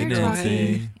we Hey, are Nancy.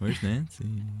 talking. Where's Nancy?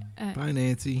 Bye,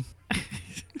 Nancy.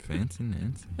 Fancy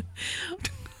Nancy.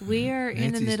 We are in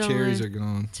the Nancy's middle cherries of are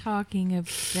gone. talking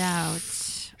about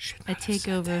a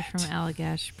takeover from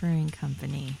Allagash Brewing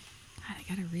Company. God, I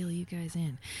gotta reel you guys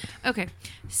in. Okay,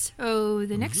 so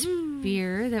the next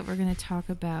beer that we're going to talk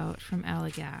about from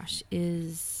Allagash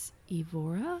is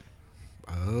Evora.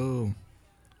 Oh,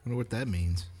 wonder what that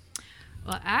means.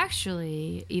 Well,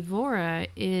 actually, Evora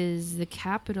is the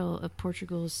capital of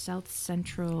Portugal's south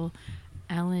central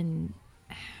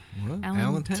What?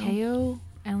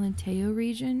 Alentejo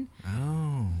region.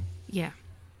 Oh, Yeah.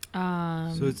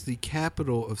 so it's the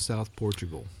capital of South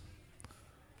Portugal.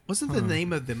 Wasn't the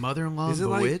name of the mother-in-law Is it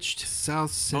like Bewitched? South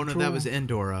Oh, Central? no, that was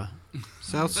Andorra.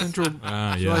 South Central.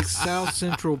 Ah, So yeah. like South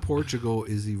Central Portugal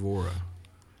is Evora.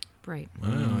 Right. Wow,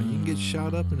 you can get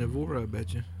shot up in Evora, I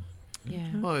bet you.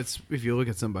 Yeah. Well, it's if you look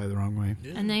at somebody the wrong way.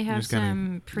 And they have just gotta-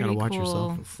 some pretty gotta watch cool.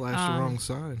 yourself. Flash the wrong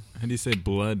side. How do you say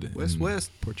blood West, in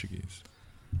west. Portuguese?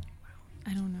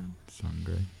 I don't know.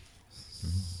 Sangre.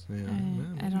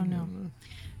 Yeah, I don't know.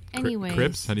 Anyways,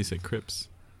 Crips? How do you say Crips?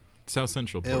 South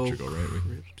Central El Portugal, right?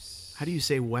 Crips. How do you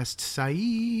say West Side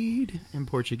in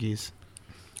Portuguese?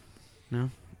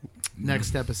 No?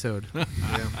 Next episode.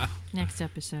 Yeah. next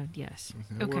episode, yes.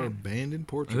 We're Okay. banned in I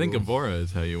Portugal. think Evora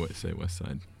is how you say West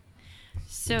Side.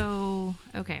 So,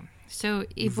 okay. So,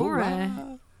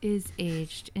 Evora is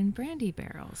aged in brandy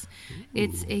barrels.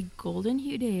 It's a golden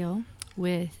hued ale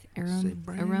with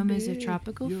aromas of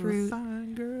tropical fruit,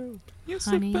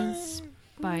 honey,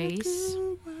 spice.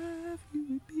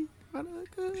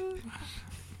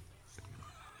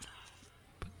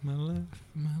 My love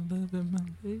and my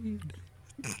aid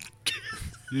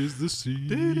is the sea.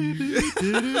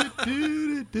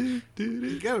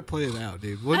 You gotta play it out,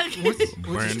 dude. Once you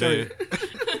Brandy. start,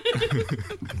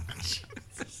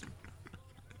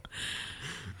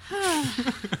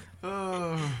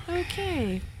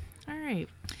 Okay. All right.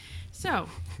 So,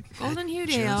 golden hued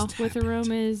ale with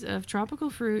aromas of tropical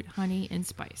fruit, honey, and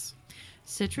spice.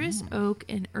 Citrus, oak,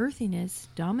 and earthiness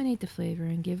dominate the flavor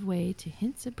and give way to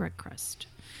hints of bread crust.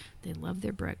 They love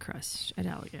their bread crust at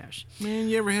Allagash. man,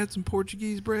 you ever had some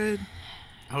Portuguese bread?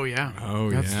 Oh, yeah.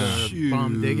 Oh, That's yeah. the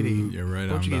bomb diggity. You're right on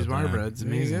Portuguese about wire that. bread's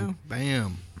There you amazing. go.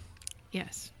 Bam.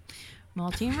 Yes.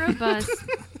 Malty and robust,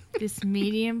 this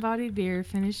medium-bodied beer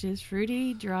finishes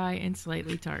fruity, dry, and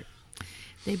slightly tart.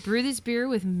 They brew this beer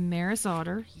with maris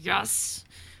otter, yes,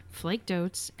 flaked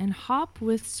oats, and hop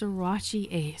with Sriracha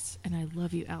Ace. And I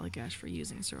love you, Allagash, for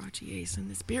using Sriracha Ace in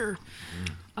this beer.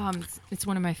 It's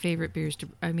one of my favorite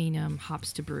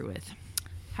hops to brew with.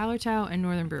 Hallertau and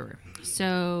Northern Brewer.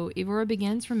 So Evora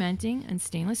begins fermenting in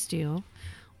stainless steel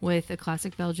with a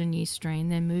classic Belgian yeast strain,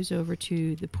 then moves over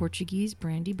to the Portuguese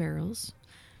brandy barrels,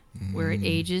 where it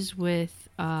ages with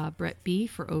Brett B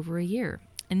for over a year.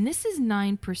 And this is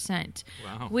 9%,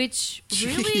 Wow. which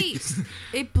really,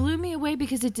 it blew me away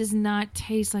because it does not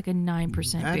taste like a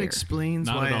 9% That beer. explains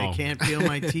Not why at I all. can't feel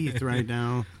my teeth right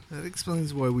now. That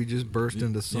explains why we just burst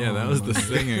into song. Yeah, that was the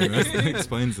singer. That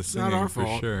explains the It's singing not our for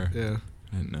fault. sure. Yeah.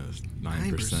 I didn't know it was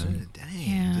 9%. Dang,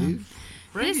 Yeah. dude.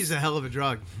 Brandy's a hell of a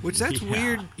drug. Which that's Yeah.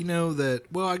 weird, that.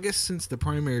 Well, I guess since the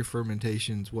primary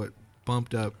fermentation's what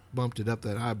bumped it up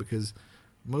that high, because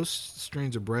most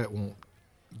strains of Brett won't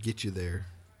get you there.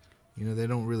 They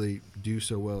don't really do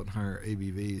so well at higher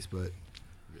ABVs, but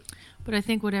But I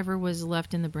think whatever was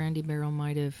left in the brandy barrel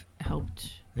might have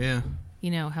helped. yeah,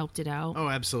 helped it out. Oh,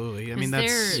 absolutely. I mean, 'Cause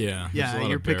that's they're- Yeah, there's a lot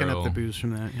you're of picking up barrel. the booze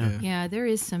from that. Yeah. Yeah, there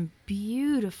is some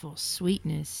beautiful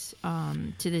sweetness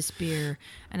to this beer,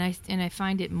 and I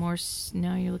find it more.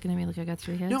 No, you're looking at me like I got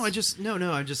three heads. No, I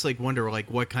just like wonder like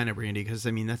what kind of brandy, because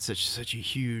I mean that's such a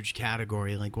huge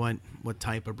category. Like what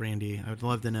type of brandy? I would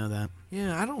love to know that.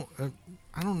 Yeah, I don't.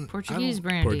 Portuguese I don't,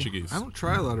 brandy. Portuguese. I don't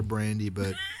try a lot of brandy,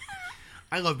 but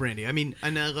I love brandy. I mean,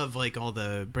 and I love like all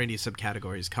the brandy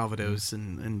subcategories, Calvados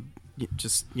and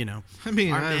just I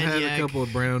mean, I've had a Armagnac, couple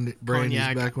of brandies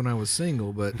Cognac. back when I was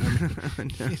single, but I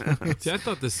mean, See, I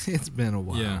thought this. it's been a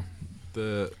while. Yeah,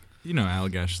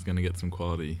 Allagash is gonna get some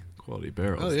quality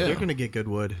barrels. Oh, yeah. You're gonna get good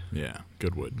wood. Yeah,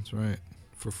 good wood. That's right.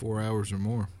 For 4 hours or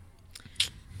more.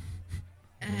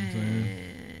 You know what I'm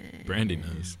saying? Brandy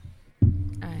knows.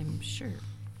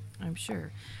 I'm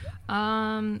sure.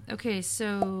 Okay,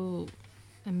 so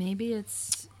maybe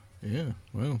it's Yeah.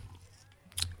 Well.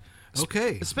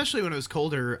 Okay. Especially when it was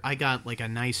colder, I got like a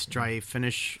nice dry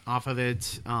finish off of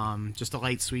it, just a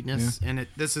light sweetness. And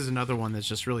this is another one that's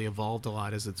just really evolved a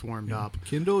lot as it's warmed up.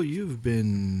 Kendall, you've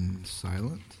been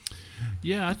silent.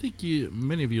 Yeah, I think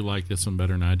many of you like this one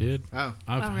better than I did. Oh.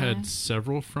 I've Oh, really? had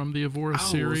several from the Evora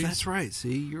series. That's right.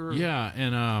 See, you're. Yeah,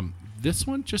 and this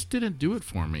one just didn't do it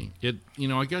for me.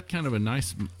 I got kind of a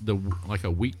nice, like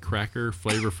a wheat cracker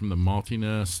flavor from the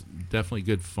maltiness, definitely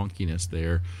good funkiness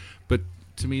there. But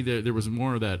to me, there was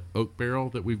more of that oak barrel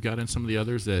that we've got in some of the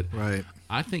others that Right.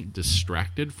 I think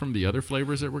distracted from the other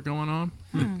flavors that were going on.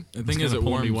 The thing is, kinda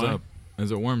pulled me away. as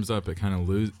it warms up, it kind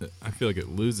of I feel like it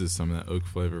loses some of that oak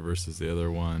flavor versus the other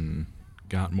one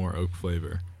got more oak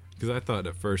flavor. Because I thought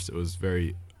at first it was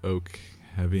very oak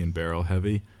heavy and barrel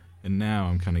heavy, and now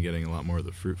I'm kind of getting a lot more of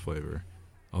the fruit flavor.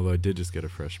 Although I did just get a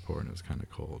fresh pour and it was kind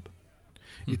of cold.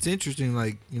 It's interesting,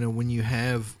 like, when you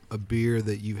have a beer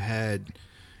that you've had,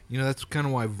 that's kind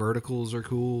of why verticals are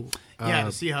cool. Yeah,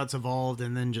 to see how it's evolved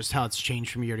and then just how it's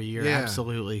changed from year to year. Yeah.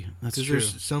 Absolutely. That's Because true.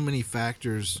 there's so many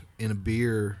factors in a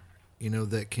beer,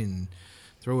 that can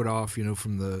throw it off,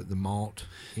 from the malt,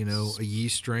 a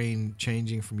yeast strain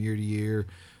changing from year to year,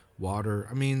 water.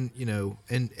 I mean,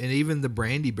 and even the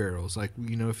brandy barrels, like,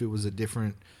 if it was a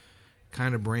different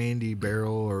kind of brandy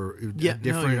barrel or Yeah,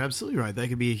 different. no, you're absolutely right. That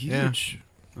could be a huge.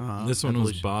 This one was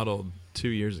evolution. bottled 2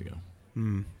 years ago.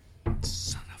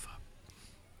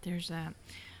 there's that.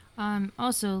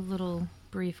 Also, a little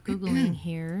brief Googling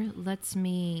here lets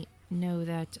me know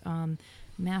that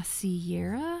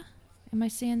Macieira, am I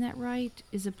saying that right,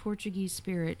 is a Portuguese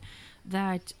spirit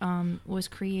that was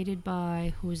created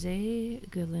by Jose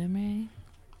Guilherme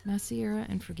Macieira,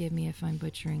 and forgive me if I'm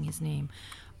butchering his name,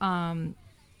 son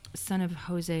of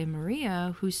Jose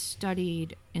Maria, who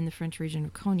studied in the French region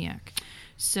of Cognac.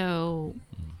 So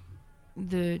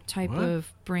the type What?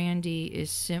 of brandy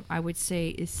is I would say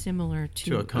is similar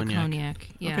to a cognac.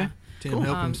 Yeah. Okay. Tim,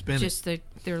 help him spin just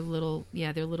their little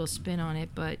spin on it,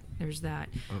 but there's that.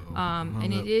 Uh-oh.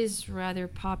 And it is rather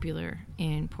popular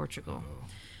in Portugal.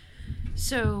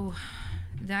 So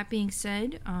that being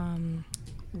said,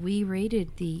 we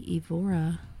rated the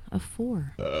Evora a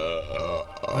 4.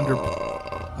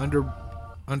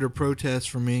 Under protest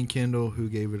from me and Kendall, who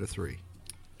gave it a 3.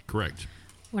 Correct.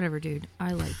 Whatever, dude.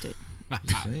 I liked it.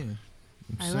 Just saying.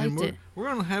 I Saying liked we're, it. We're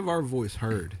gonna have our voice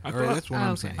heard. I All right, thought- that's what Oh,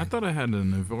 I'm okay. saying. I thought I had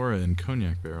an Evora in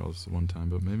cognac barrels one time,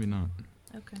 but maybe not.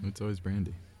 Okay. It's always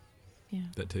brandy. Yeah.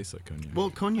 That tastes like cognac. Well,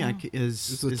 cognac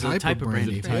is It's a type of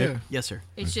brandy. brandy. Yeah. Yes, sir.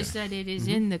 It's just that it is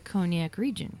in the Cognac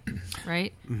region,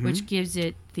 right? Which gives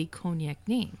it the Cognac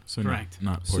name. so correct.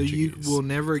 Not So Portuguese. you will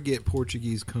never get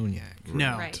Portuguese cognac.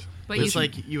 No. Right. But But it's you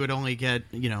like you would only get,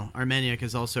 Armagnac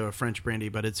is also a French brandy,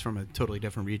 but it's from a totally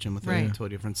different region with a Right. totally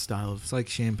different style of. It's like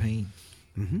champagne,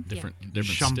 Different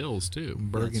Shum- stills too.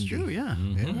 burgundy. That's true, yeah.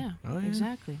 Yeah, Oh, yeah.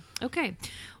 exactly. Okay.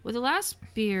 Well, the last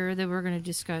beer that we're going to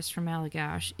discuss from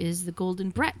Allagash is the Golden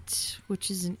Brett,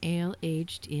 which is an ale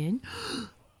aged in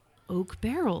oak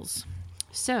barrels.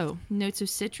 So, notes of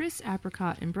citrus,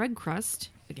 apricot, and bread crust.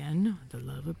 Again, the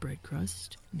love of bread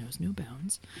crust knows no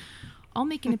bounds. All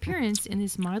make an appearance in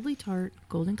this mildly tart,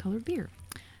 golden colored beer.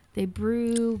 They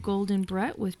brew Golden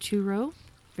Brett with churro,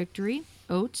 Victory,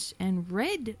 oats, and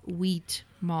red wheat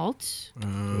malt.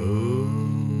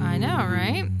 I know,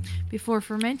 right? Before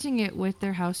fermenting it with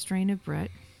their house strain of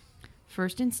Brett,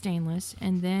 first in stainless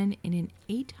and then in an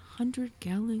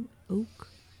 800-gallon oak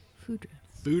Foodie.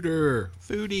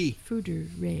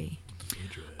 foederay.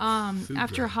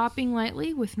 After hopping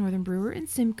lightly with Northern Brewer and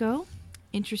Simcoe,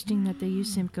 interesting that they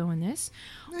use Simcoe in this,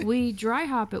 we dry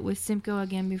hop it with Simcoe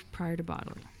again prior to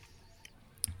bottling.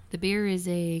 The beer is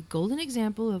a golden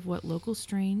example of what local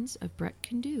strains of Brett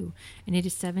can do, and it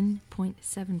is 7.7%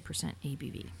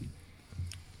 ABV.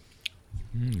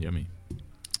 Yummy.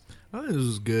 I think this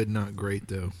was good, not great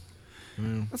though.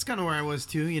 That's kind of where I was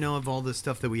too. Of all the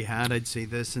stuff that we had, I'd say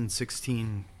this in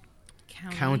 16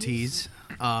 counties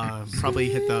probably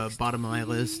hit the bottom of my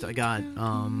list. I got,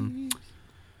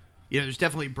 there's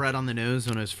definitely bread on the nose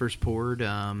when it was first poured.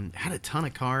 Had a ton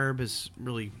of carb. Is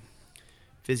really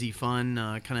fizzy fun.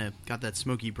 Kind of got that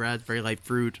smoky bread, very light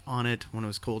fruit on it when it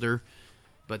was colder.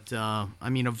 But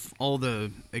of all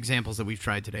the examples that we've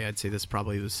tried today, I'd say this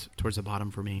probably was towards the bottom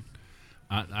for me.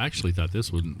 I actually thought this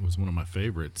was one of my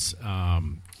favorites. I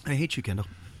hate you, Kendall.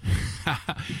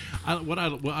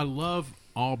 I love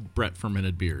all Brett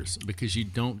fermented beers because you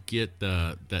don't get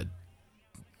that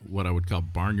what I would call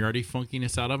barnyardy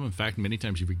funkiness out of them. In fact, many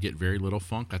times you get very little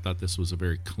funk. I thought this was a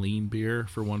very clean beer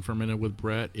for one fermented with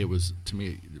Brett. It was, to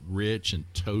me, rich and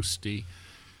toasty,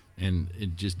 and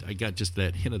I got just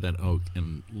that hint of that oak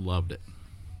and loved it.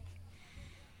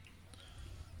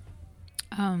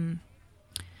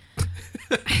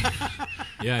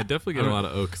 Yeah, I definitely get a lot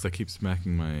of oak because I keep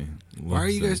smacking my lips. Why are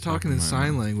you guys and talking in my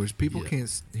sign mouth. language? People can't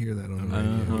hear that on the I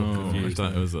radio. don't know. I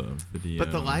thought it was a video.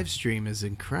 But the live stream is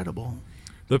incredible.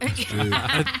 Dude,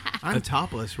 I'm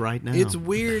topless right now. it's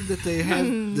weird that they have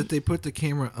that they put the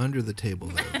camera under the table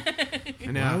though.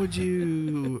 I know. Why would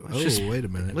you? Oh, wait a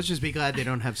minute. Let's just be glad they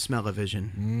don't have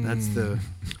smell-o-vision. That's the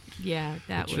Yeah,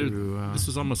 that Sure, would. this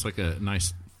was almost like a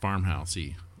nice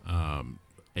farmhousey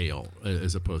ale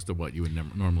as opposed to what you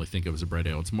would normally think of as a bread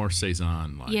ale. It's more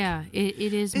saison like. Yeah,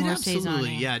 it is more absolutely,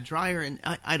 saison. yeah, drier, and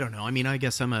I don't know. I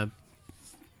guess I'm a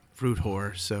fruit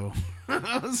whore, so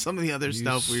some of the other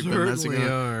stuff we've been messing certainly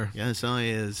up. are. Yes, I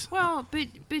is. Well, but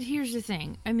here's the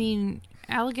thing.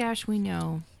 Allagash, we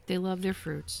know they love their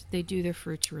fruits. They do their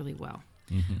fruits really well.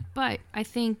 Mm-hmm. But I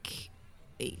think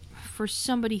for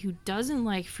somebody who doesn't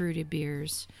like fruited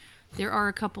beers, there are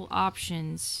a couple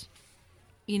options,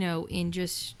 in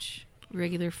just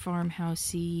regular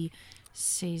farmhousey,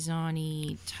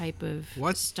 saison-y type of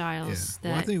styles.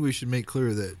 Well, I think we should make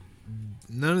clear that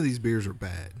none of these beers are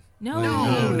bad. No.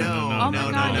 No. Oh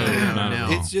my God. No.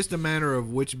 It's just a matter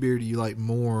of which beer do you like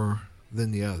more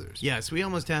than the others. Yes, we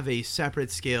almost have a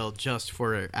separate scale just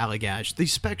for Allagash. The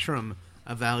spectrum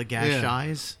of Allagash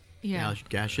eyes. Yeah.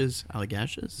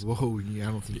 Allagashes. Whoa, yeah,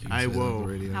 I don't think you can I say that on whoa. the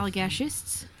radio.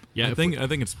 Allagashists? Yeah, I think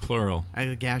it's plural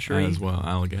Allagashery. as well.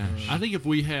 Allagash. I think if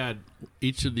we had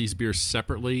each of these beers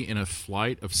separately in a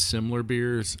flight of similar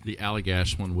beers, the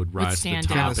Allagash one would rise to the stand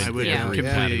top out. in I would every agree.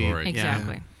 category.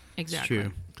 Exactly. Yeah. Exactly. It's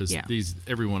true. Because Yeah.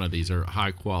 every one of these are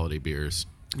high quality beers.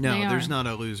 No, They there's are. not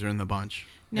a loser in the bunch.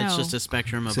 No. It's just a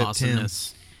spectrum of Except Tim.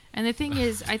 awesomeness. And the thing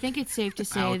is, I think it's safe to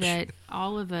say Ouch. that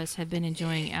all of us have been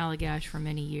enjoying Allagash for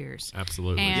many years.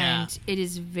 Absolutely. And it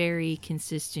is very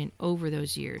consistent over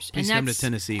those years. Please and come to that's,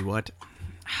 Tennessee. What?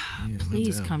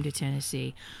 Please come to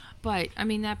Tennessee. But,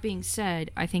 that being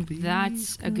said, I think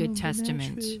that's a good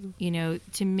testament,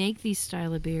 to make these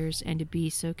style of beers and to be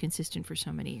so consistent for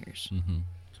so many years. Mm-hmm.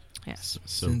 Yes.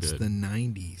 So Since good. the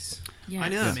 90s. Yes. I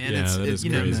know, man. Yeah, it's that is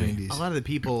you know, crazy. a lot of the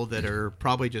people that are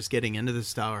probably just getting into this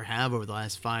style or have over the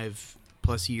last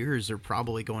 5+ years are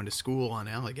probably going to school on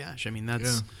Allagash.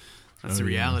 That's the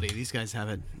reality. These guys have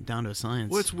it down to a science.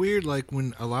 Well, it's weird, like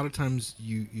when a lot of times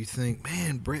you think,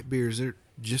 man, Brett beers, they're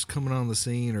just coming on the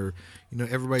scene, or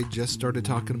everybody just started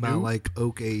talking about like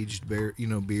oak aged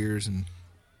beers, and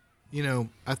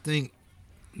I think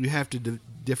you have to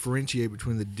differentiate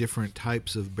between the different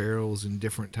types of barrels and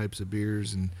different types of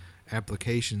beers and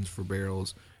applications for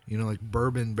barrels. Like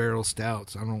bourbon barrel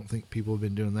stouts. I don't think people have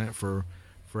been doing that for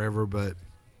forever, but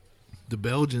the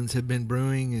Belgians have been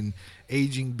brewing and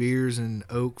aging beers in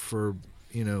oak for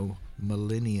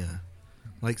millennia,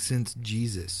 like since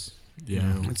Jesus.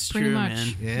 Yeah. It's Pretty true, much.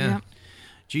 man. Yeah. Yep.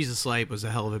 Jesus Light was a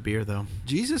hell of a beer, though.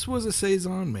 Jesus was a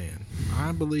saison man.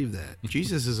 I believe that.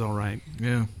 Jesus is all right.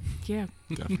 Yeah. Yeah.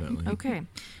 Definitely. Okay.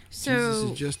 Jesus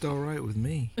So, is just all right with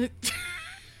me. the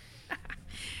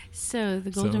So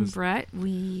Golden is- Brett,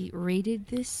 we rated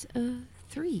this a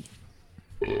 3.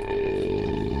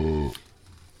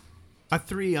 A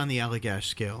 3 on the Allagash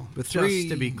scale. But just three,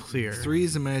 to be clear. 3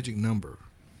 is a magic number.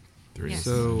 3. Yes.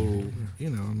 So,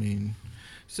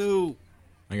 so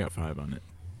I got 5 on it.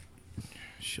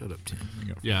 shut up, Tim.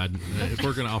 Yeah, if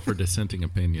we're going to offer dissenting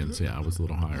opinions, I was a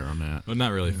little higher on that. Well,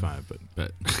 not really 5,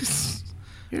 but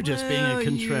You're just being a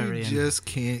contrarian. You just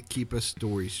can't keep a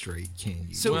story straight, can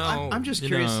you? So Well, I'm just you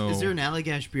curious, know- is there an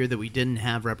Allagash beer that we didn't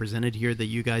have represented here that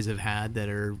you guys have had that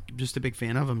are just a big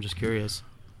fan of? I'm just curious.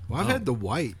 Well, I've had the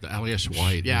white. The Allagash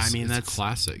White. Yeah, is, I mean, it's that's-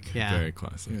 classic. Yeah. Very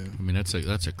classic. Yeah. I mean,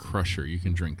 that's a crusher. You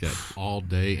can drink that all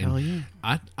day. And Hell yeah.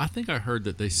 I think I heard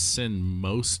that they send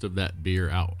most of that beer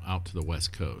out to the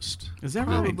West Coast. Is that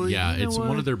right? Probably. Yeah, You know it's what?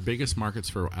 one of their biggest markets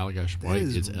for Allagash That White.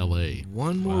 is It's L.A.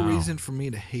 One more Wow. reason for me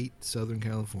to hate Southern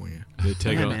California. They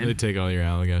take Yeah, all man. they take all your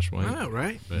Allagash White. I know,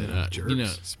 right? But, Jerks. you know,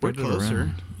 Spread We're it closer.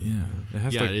 around. Yeah, it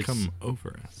has Yeah, to it's- come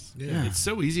over us. yeah. It's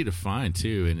so easy to find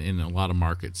too in a lot of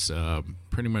markets.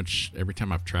 Pretty much every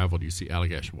time I've traveled, you see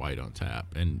Allagash White on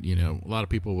tap, and you know a lot of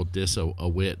people will diss a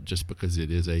wit just because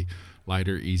it is a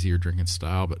lighter, easier drinking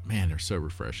style. But man, they're so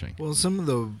refreshing. Well, some of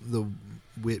the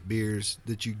wit beers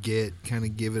that you get kind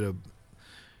of give it a.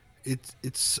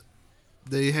 It's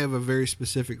they have a very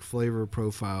specific flavor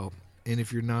profile, and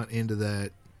if you're not into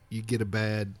that, you get a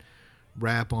bad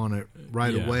rap on it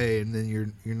right Yeah. away, and then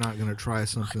you're not going to try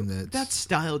something that's That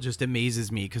style just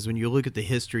amazes me because when you look at the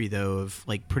history, though, of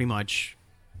like pretty much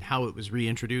how it was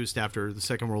reintroduced after the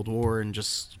Second World War and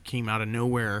just came out of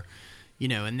nowhere, you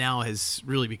know, and now has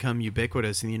really become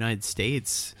ubiquitous in the United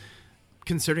States,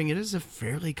 considering it is a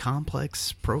fairly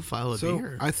complex profile of so.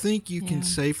 beer. I think you Yeah. can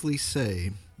safely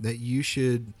say that you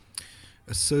should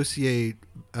associate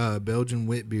Belgian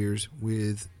wit beers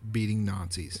with beating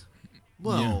Nazis.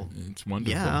 well, Yeah, it's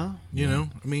wonderful. yeah, You know,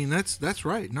 I mean that's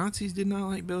right. Nazis did not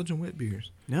like Belgian wit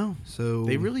beers, no, so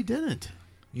they really didn't.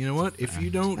 You know what? If you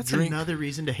don't That's drink, another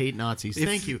reason to hate Nazis. If-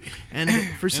 Thank you. And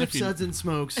for Sip if you- Suds and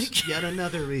Smokes, yet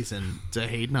another reason to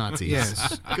hate Nazis.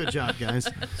 Yes. Good job, guys.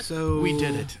 so We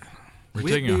did it. We're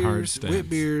Wit taking a hard beers- stance. Wit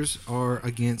beers are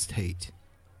against hate.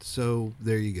 So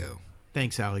there you go.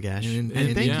 Thanks, Allagash. And- And,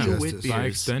 and thank yeah, you, justice. Wit by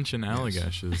Beers. extension,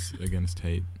 Allagash is against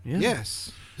hate. Yeah.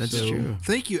 Yes, That's So, true.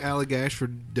 Thank you, Allagash, for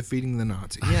defeating the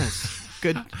Nazis. Yes.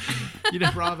 Good. You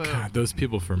know, Bravo. God, those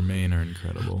people from Maine are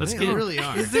incredible. Let's They get- really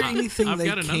are. Is there anything I've they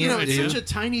got another You know, can't it's do? such a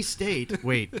tiny state.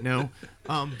 Wait, no.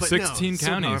 But 16 no, so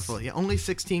counties. powerful. Yeah, only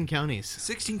 16 counties.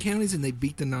 16 counties and they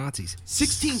beat the Nazis.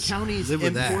 16 counties Live with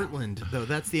in that. Portland, though.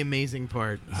 That's the amazing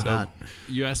part. So about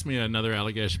you asked me another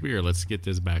Allagash beer. Let's get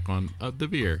this back on the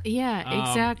beer. Yeah,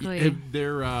 exactly.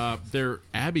 They're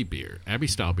Abbey beer, Abbey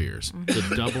style beers. Mm-hmm.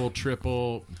 The double,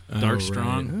 triple, Oh, dark right.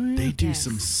 strong. They do Yes.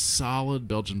 some solid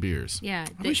Belgian beers. Yeah,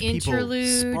 I the wish people-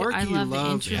 interlude. Sparky I love the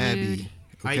loves interlude. Abby.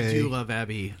 I Okay? do love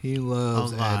Abby. He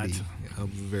loves a lot. Abby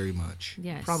very much.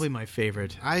 Yes, Probably my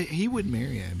favorite. He would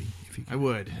marry Abby if he could. I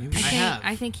would. I I think, have.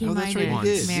 I think he Oh, that's might right, you have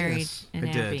did, married yes. an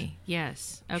I did. Abby.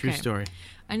 Yes. Okay. True story.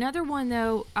 Another one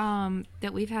though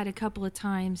that we've had a couple of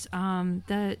times.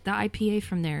 The IPA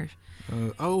from there.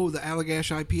 The Allagash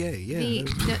IPA. Yeah.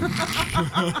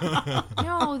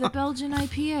 The Belgian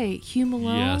IPA, Hugh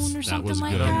Malone Yes, or that something was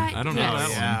like good. that. I don't know yes.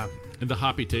 that Yeah. And the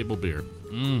hoppy table beer.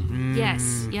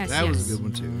 Yes, yes, that yes. was a good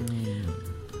one too.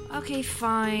 Okay,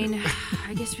 fine.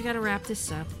 I guess we got to wrap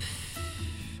this up.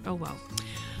 Oh well.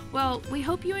 Well, we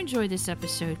hope you enjoyed this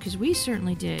episode because we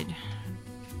certainly did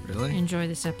Really? enjoy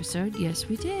this episode. Yes,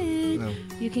 we did. No.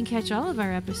 You can catch all of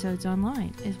our episodes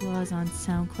online, as well as on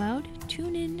SoundCloud,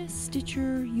 TuneIn,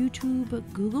 Stitcher, YouTube,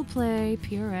 Google Play,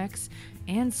 PRX,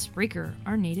 and Spreaker,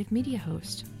 our native media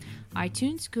host.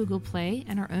 iTunes, Google Play,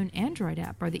 and our own Android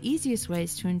app are the easiest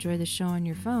ways to enjoy the show on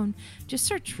your phone. Just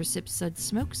search for Sip Suds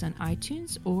Smokes on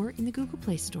iTunes or in the Google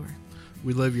Play Store.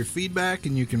 We love your feedback,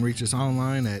 and you can reach us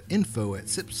online at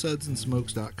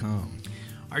info@sipsudsandsmokes.com.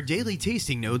 Our daily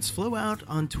tasting notes flow out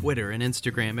on Twitter and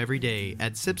Instagram every day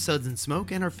at Sip Suds and Smoke,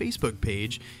 and our Facebook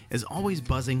page is always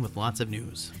buzzing with lots of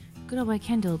news. Good old boy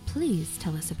Kendall, please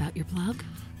tell us about your blog.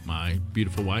 My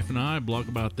beautiful wife and I blog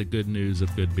about the good news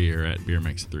of good beer at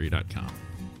beermix3.com.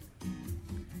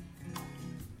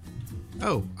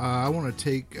 I want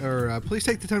to please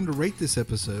take the time to rate this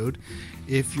episode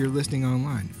if you're listening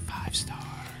online. 5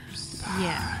 stars.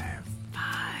 Yeah.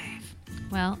 5.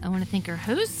 Well, I want to thank our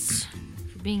hosts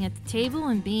for being at the table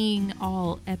and being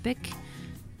all epic.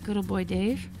 Good old boy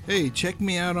Dave. Hey, check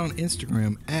me out on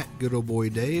Instagram at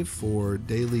GoodOldBoyDave for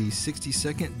daily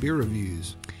 60-second beer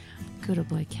reviews. Good old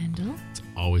boy Kendall. It's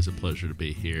always a pleasure to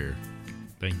be here.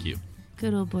 Thank you.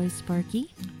 Good old boy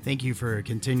Sparky. Thank you for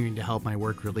continuing to help my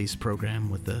work release program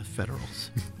with the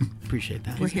Federals. Appreciate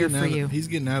that. We're here Getting for out of- you. He's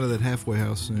getting out of that halfway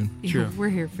house soon. Sure. We're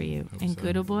here for you. And so.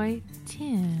 good old boy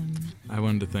Tim. I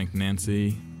wanted to thank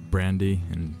Nancy, Brandy,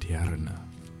 and Tiarna.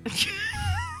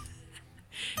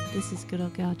 This is good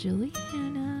old gal Julie.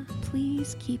 And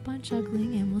please keep on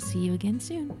juggling, and we'll see you again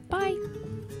soon. Bye.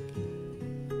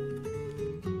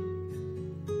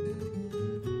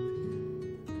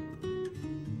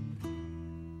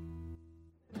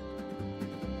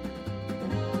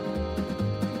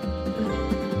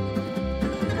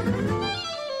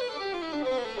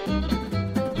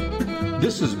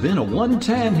 This has been a One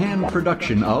Tan Hand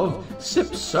production of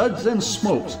Sips, Suds, and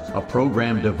Smokes, a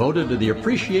program devoted to the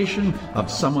appreciation of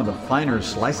some of the finer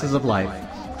slices of life.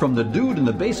 From the Dude in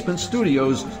the Basement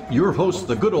Studios, your hosts,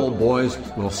 the Good Old Boys,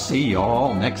 will see you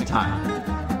all next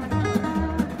time.